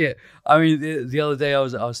of this shit. I mean, the other day I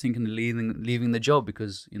was thinking of leaving the job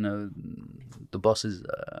because, the bosses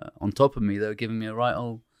on top of me, they were giving me a right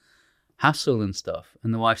old hassle and stuff.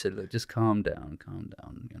 And the wife said, look, just calm down.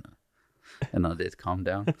 And I did calm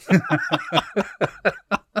down.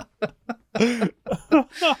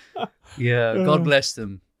 Yeah, God bless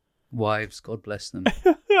them. Wives, God bless them.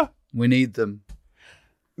 We need them.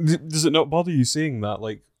 Does it not bother you saying that,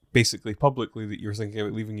 like, basically publicly, that you're thinking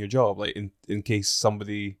about leaving your job, like, in case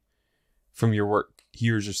somebody from your work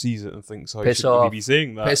hears or sees it and thinks, oh, you shouldn't really be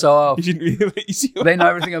saying that. Piss off. You shouldn't really They know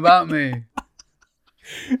everything about me.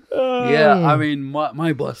 Yeah, I mean,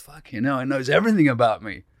 my boss, fucking hell, he knows everything about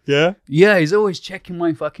me. Yeah? Yeah, he's always checking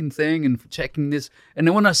my fucking thing and checking this. And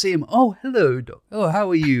then when I see him, oh, hello, doc. Oh, how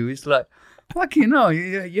are you? It's like, fucking hell,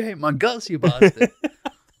 you hate my guts, you bastard.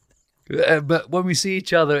 But when we see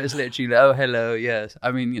each other, it's literally like, oh, hello, yes.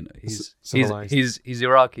 I mean, he's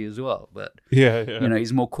Iraqi as well, but yeah.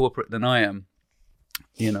 He's more corporate than I am.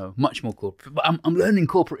 Much more corporate. But I'm learning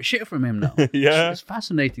corporate shit from him now. Yeah, it's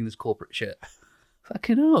fascinating, this corporate shit.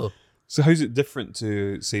 Fucking hell. So how's it different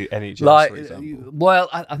to, say, NHS, for example? Well,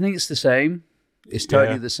 I think it's the same. It's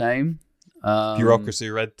totally the same. Bureaucracy,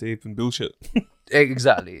 red tape, and bullshit.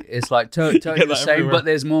 Exactly. It's like totally the same, everywhere. But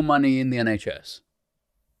there's more money in the NHS.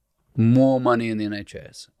 More money in the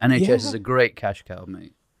NHS. NHS is a great cash cow,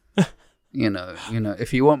 mate.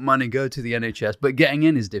 If you want money, go to the NHS. But getting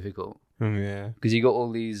in is difficult. Yeah. Because you got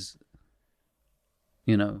all these,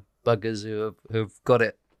 buggers who've got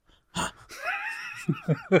it. I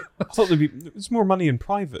thought there's more money in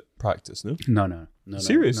private practice, no? No.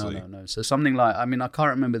 Seriously? No. So something like, I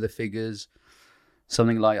can't remember the figures.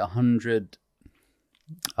 Something like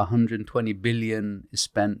 120 billion is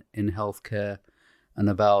spent in healthcare, and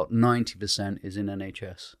about 90% is in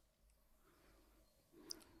NHS.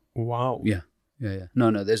 Wow. Yeah.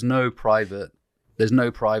 No, there's no private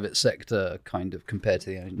sector kind of compared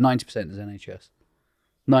to the 90% is NHS.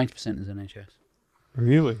 90% is NHS.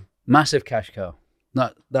 Really? Massive cash cow.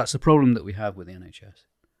 That's the problem that we have with the NHS.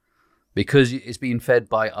 Because it's being fed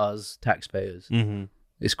by us, taxpayers. Mm-hmm.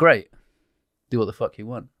 It's great. Do what the fuck you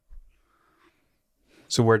want.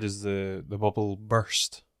 So where does the bubble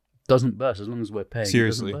burst? Doesn't burst as long as we're paying.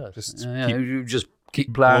 Seriously? It doesn't burst. You just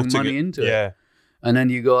keep plowing money into it. Yeah. And then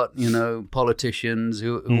you got, politicians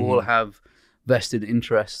who all have vested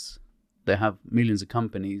interests. They have millions of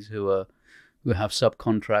companies who have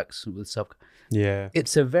subcontracts with Yeah.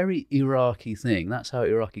 It's a very Iraqi thing. That's how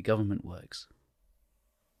Iraqi government works.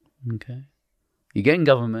 Okay. You get in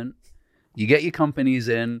government, you get your companies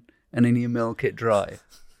in, and then you milk it dry.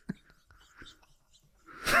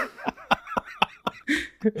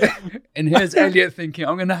 And here's Elliot thinking,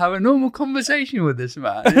 I'm going to have a normal conversation with this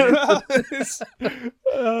man.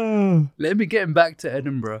 Let me get him back to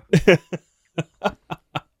Edinburgh.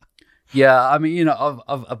 Yeah, I've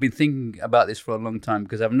been thinking about this for a long time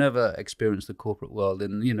because I've never experienced the corporate world.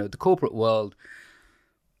 And, the corporate world,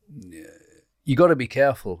 you got to be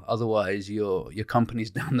careful. Otherwise, your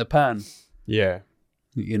company's down the pan. Yeah.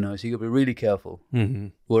 So you got to be really careful. Mm-hmm.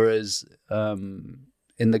 Whereas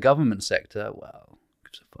in the government sector, well,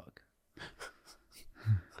 gives a fuck.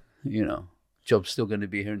 Job's still going to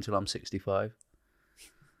be here until I'm 65.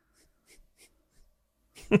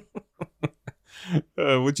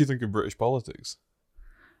 What do you think of British politics?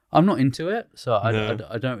 I'm not into it, so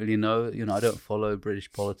I don't really know. I don't follow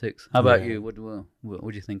British politics. How about you? What do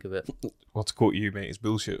you think of it? Well, to quote you, mate, it's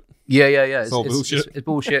bullshit. Yeah. It's all bullshit. It's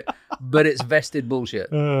bullshit, but it's vested bullshit.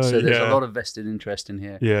 So there's a lot of vested interest in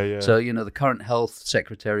here. Yeah. So, the current health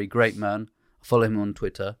secretary, great man. I follow him on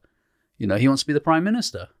Twitter. He wants to be the prime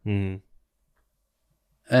minister. Mm.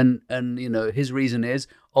 And his reason is,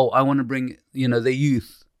 I want to bring, the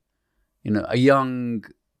youth, a young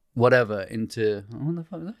whatever into, what the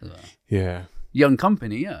fuck is that about? Yeah. Young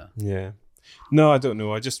company, yeah. Yeah. No, I don't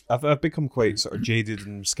know. I've become quite sort of jaded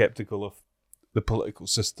and skeptical of the political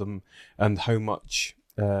system and how much,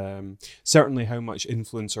 certainly how much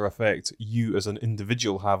influence or effect you as an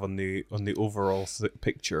individual have on the overall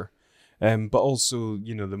picture. But also,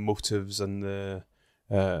 the motives and the,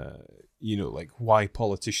 like why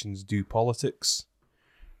politicians do politics.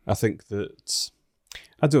 I think that,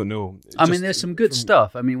 I don't know. There's some good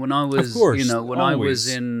stuff. When I was, of course, when I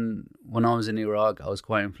was in Iraq, I was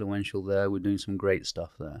quite influential there. We're doing some great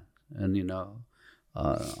stuff there, and I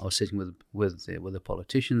was sitting with the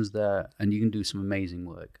politicians there, and you can do some amazing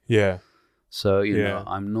work. Yeah. So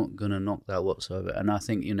I'm not gonna knock that whatsoever. And I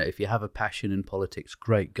think if you have a passion in politics,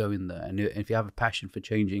 great, go in there. And if you have a passion for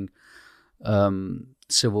changing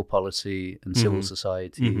civil policy and civil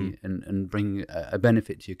society and bring a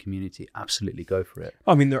benefit to your community, absolutely go for it.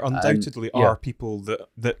 There undoubtedly are people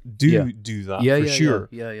that do that for sure.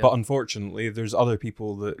 Yeah. But unfortunately, there's other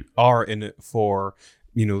people that are in it for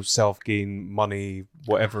self-gain, money,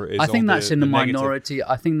 whatever it is. I think that's in the negative. minority.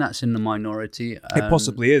 I think that's in the minority. It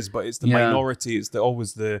possibly is, but it's the minority. It's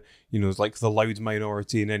always the, like the loud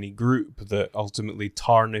minority in any group that ultimately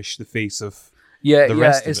tarnish the face of the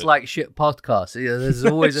rest of it's it. like shit podcasts. There's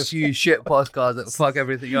always a few shit podcasts that fuck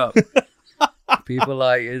everything up. People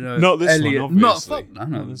like, not this Elliot. one, obviously.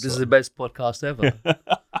 No, this is the best podcast ever. For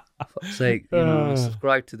fuck's sake,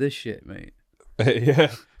 subscribe to this shit, mate.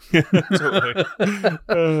 Yeah. Totally.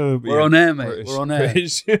 We're on air, mate. We're on air.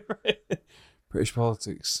 British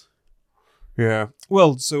politics. Yeah.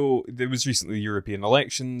 Well, so there was recently European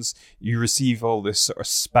elections. You receive all this sort of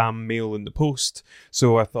spam mail in the post.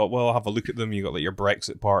 So I thought, well, I'll have a look at them. You got like your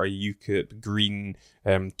Brexit Party, UKIP, Green,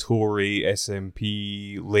 Tory,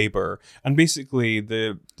 SNP, Labour. And basically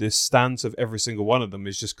the stance of every single one of them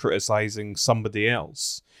is just criticising somebody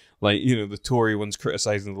else. Like, the Tory one's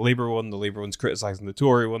criticising the Labour one, the Labour one's criticising the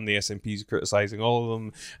Tory one, the SNP's criticising all of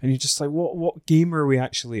them. And you're just like, what game are we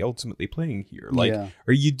actually ultimately playing here? Like,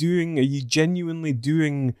 are you genuinely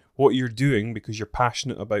doing what you're doing because you're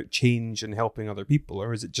passionate about change and helping other people?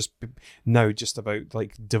 Or is it just about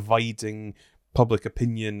like dividing public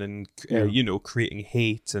opinion and, creating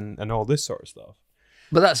hate and all this sort of stuff?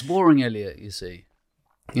 But that's boring, Elliot, you see.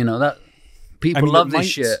 That people love this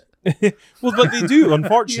shit. Well, but they do,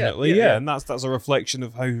 unfortunately, and that's a reflection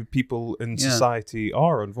of how people in society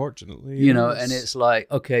are, unfortunately. And it's like,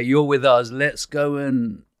 okay, you're with us, let's go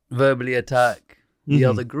and verbally attack the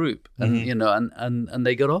other group, and and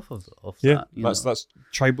they got off of that. That's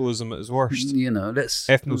tribalism at its worst. Let's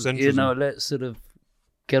ethnocentrism. Let's sort of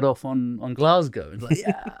get off on Glasgow. It's like,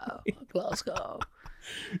 Glasgow.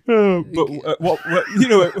 But what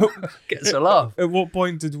gets a laugh. At what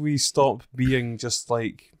point did we stop being just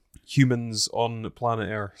like humans on planet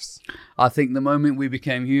Earth? I think the moment we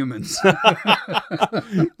became humans. Do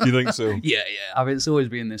you think so? Yeah. It's always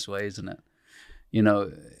been this way, isn't it?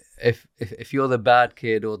 If you're the bad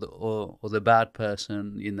kid or the bad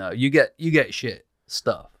person, you get shit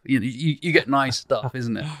stuff. You get nice stuff,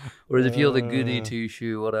 isn't it? Whereas if you're the goody two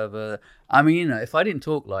shoe, whatever. If I didn't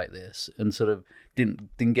talk like this and sort of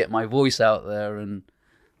didn't get my voice out there, and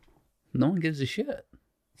no one gives a shit.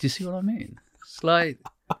 Do you see what I mean? It's like.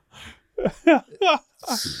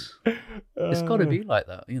 It's got to be like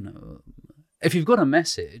that, If you've got a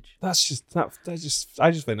message, I just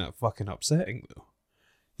find that fucking upsetting, though.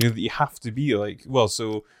 That you have to be like, well,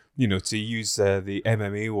 so to use the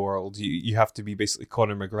MMA world, you have to be basically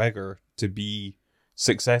Conor McGregor to be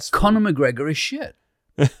successful. Conor McGregor is shit,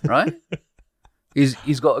 right?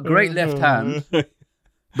 He's got a great left hand,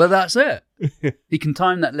 but that's it. He can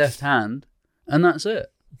time that left hand, and that's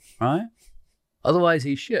it, right? Otherwise,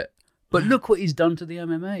 he's shit. But look what he's done to the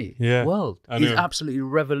MMA world. He's absolutely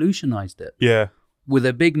revolutionized it. Yeah. With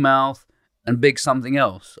a big mouth and big something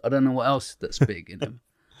else. I don't know what else that's big in him.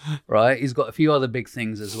 Right? He's got a few other big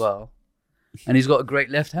things as well. And he's got a great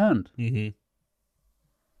left hand. Mm-hmm.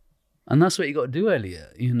 And that's what you got to do,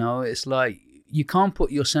 Elliot. It's like you can't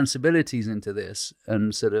put your sensibilities into this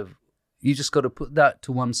and sort of, you just got to put that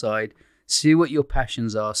to one side, see what your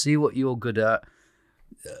passions are, see what you're good at,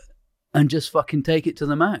 and just fucking take it to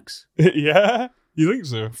the max. Yeah? You think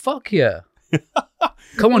so? Fuck yeah.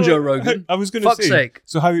 Come on, Joe Rogan. I was going to Fuck's say. sake.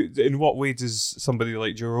 So in what way does somebody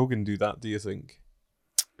like Joe Rogan do that, do you think?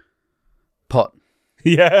 Pot.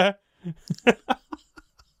 Yeah.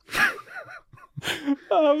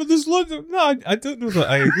 But there's loads of... No, I don't know that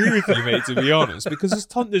I agree with you, mate, to be honest, because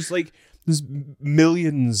there's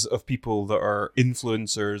millions of people that are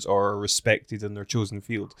influencers or are respected in their chosen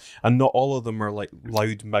field, and not all of them are like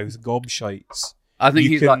loudmouth gobshites. I think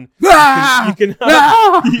you he's can, like,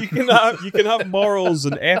 you can have morals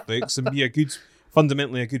and ethics and be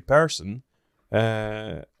fundamentally a good person,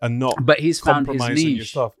 and not. But he's found his compromising niche. Your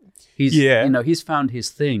stuff. He's found his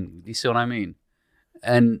thing. You see what I mean?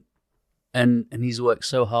 And he's worked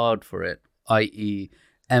so hard for it. I.e.,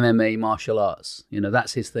 MMA martial arts.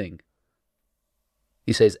 That's his thing.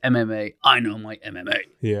 He says MMA. I know my MMA.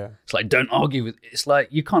 Yeah. It's like don't argue with. It's like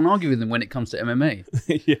you can't argue with him when it comes to MMA.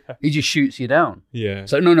 Yeah. He just shoots you down. Yeah.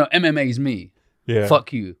 So no, MMA is me. Yeah.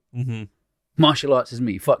 Fuck you. Mm-hmm. Martial arts is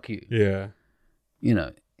me. Fuck you. Yeah.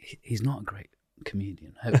 He's not a great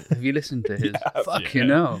comedian. Have you listened to his? Fuck you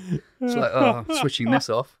know. It's like switching this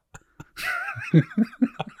off.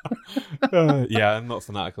 Yeah, I'm not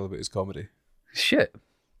fanatical about his comedy. Shit.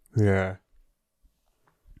 Yeah.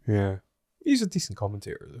 Yeah. He's a decent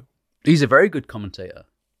commentator, though. He's a very good commentator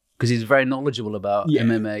because he's very knowledgeable about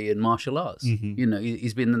MMA and martial arts. Mm-hmm.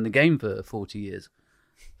 He's been in the game for 40 years,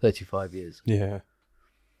 35 years. Yeah.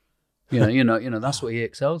 That's what he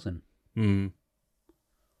excels in. Mm.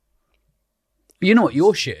 But you know what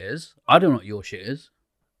your shit is? I don't know what your shit is.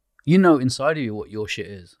 You know inside of you what your shit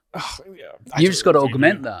is. You've just got to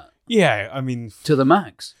augment that. Yeah, I mean... To the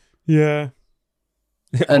max. Yeah.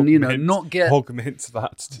 And, not get... Augment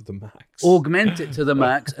that to the max. Augment it to the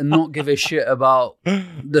max and not give a shit about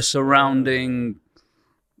the surrounding,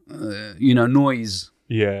 noise.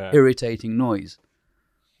 Yeah. Irritating noise.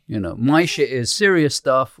 My shit is serious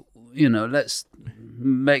stuff. Let's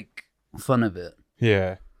make fun of it.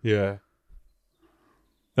 Yeah, yeah.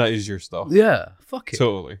 That is your stuff. Yeah, fuck it.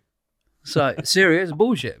 Totally. It's like, serious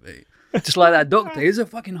bullshit, mate. Just like that doctor. He's a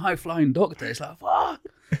fucking high-flying doctor. It's like, fuck.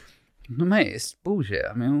 Mate, it's bullshit.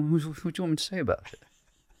 I mean, what do you want me to say about it?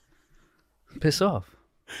 Piss off.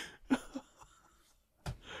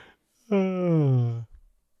 Good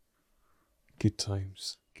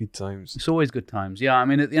times. Good times. It's always good times. Yeah, I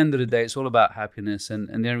mean, at the end of the day, it's all about happiness. And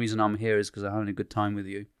the only reason I'm here is because I'm having a good time with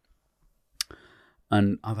you.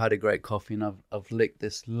 And I've had a great coffee and I've licked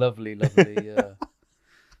this lovely, lovely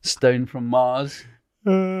stone from Mars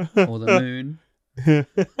or the moon.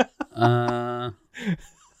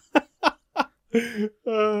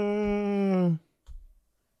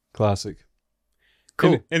 Classic.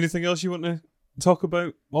 Cool. Anything else you want to talk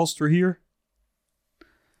about whilst we're here?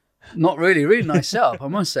 Not really. Really nice setup, I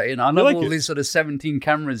must say. I love like all it? these sort of 17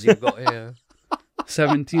 cameras you've got here.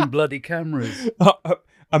 17 bloody cameras.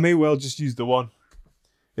 I may well just use the one.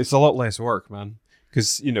 It's a lot less work, man.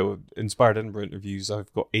 Because, Inspired Edinburgh interviews,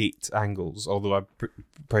 I've got 8 angles, although I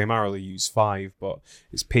primarily use 5, but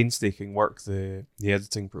it's painstaking work, the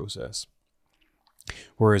editing process.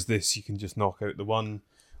 Whereas this, you can just knock out the one,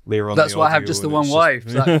 layer on That's the why I have audio, just the and one it's wife.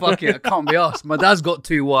 It's like, fuck it, I can't be asked. My dad's got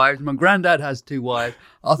 2 wives. My granddad has 2 wives.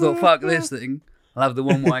 I thought, fuck this thing. I'll have the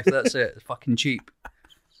one wife, that's it. It's fucking cheap.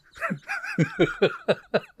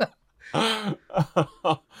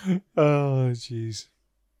 Oh, jeez.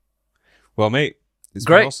 Well, mate, it's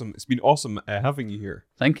Great. been awesome. It's been awesome having you here.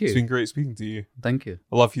 Thank you. It's been great speaking to you. Thank you.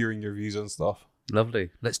 I love hearing your views on stuff.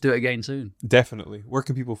 Lovely. Let's do it again soon. Definitely. Where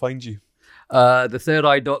can people find you?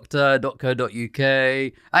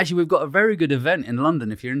 TheThirdEyeDoctor.co.uk. Actually, we've got a very good event in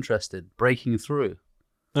London if you're interested. Breaking Through.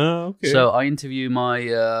 Oh, okay. So I interview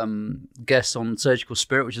my guests on Surgical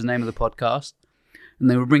Spirit, which is the name of the podcast, and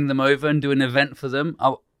then we bring them over and do an event for them.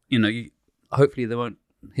 Hopefully they won't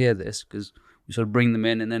hear this because we sort of bring them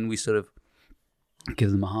in and then we sort of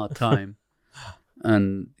give them a hard time,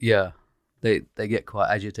 and yeah, they get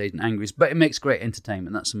quite agitated and angry, but it makes great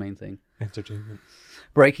entertainment. That's the main thing. Entertainment.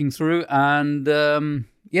 Breaking Through, and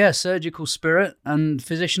Surgical Spirit and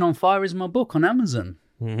Physician on Fire is my book on Amazon.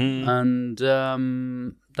 Mm-hmm.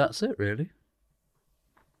 And that's it, really.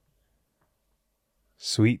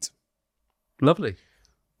 Sweet. Lovely.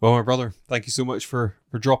 Well, my brother, thank you so much for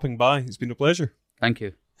dropping by. It's been a pleasure. Thank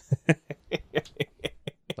you.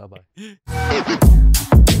 Bye-bye.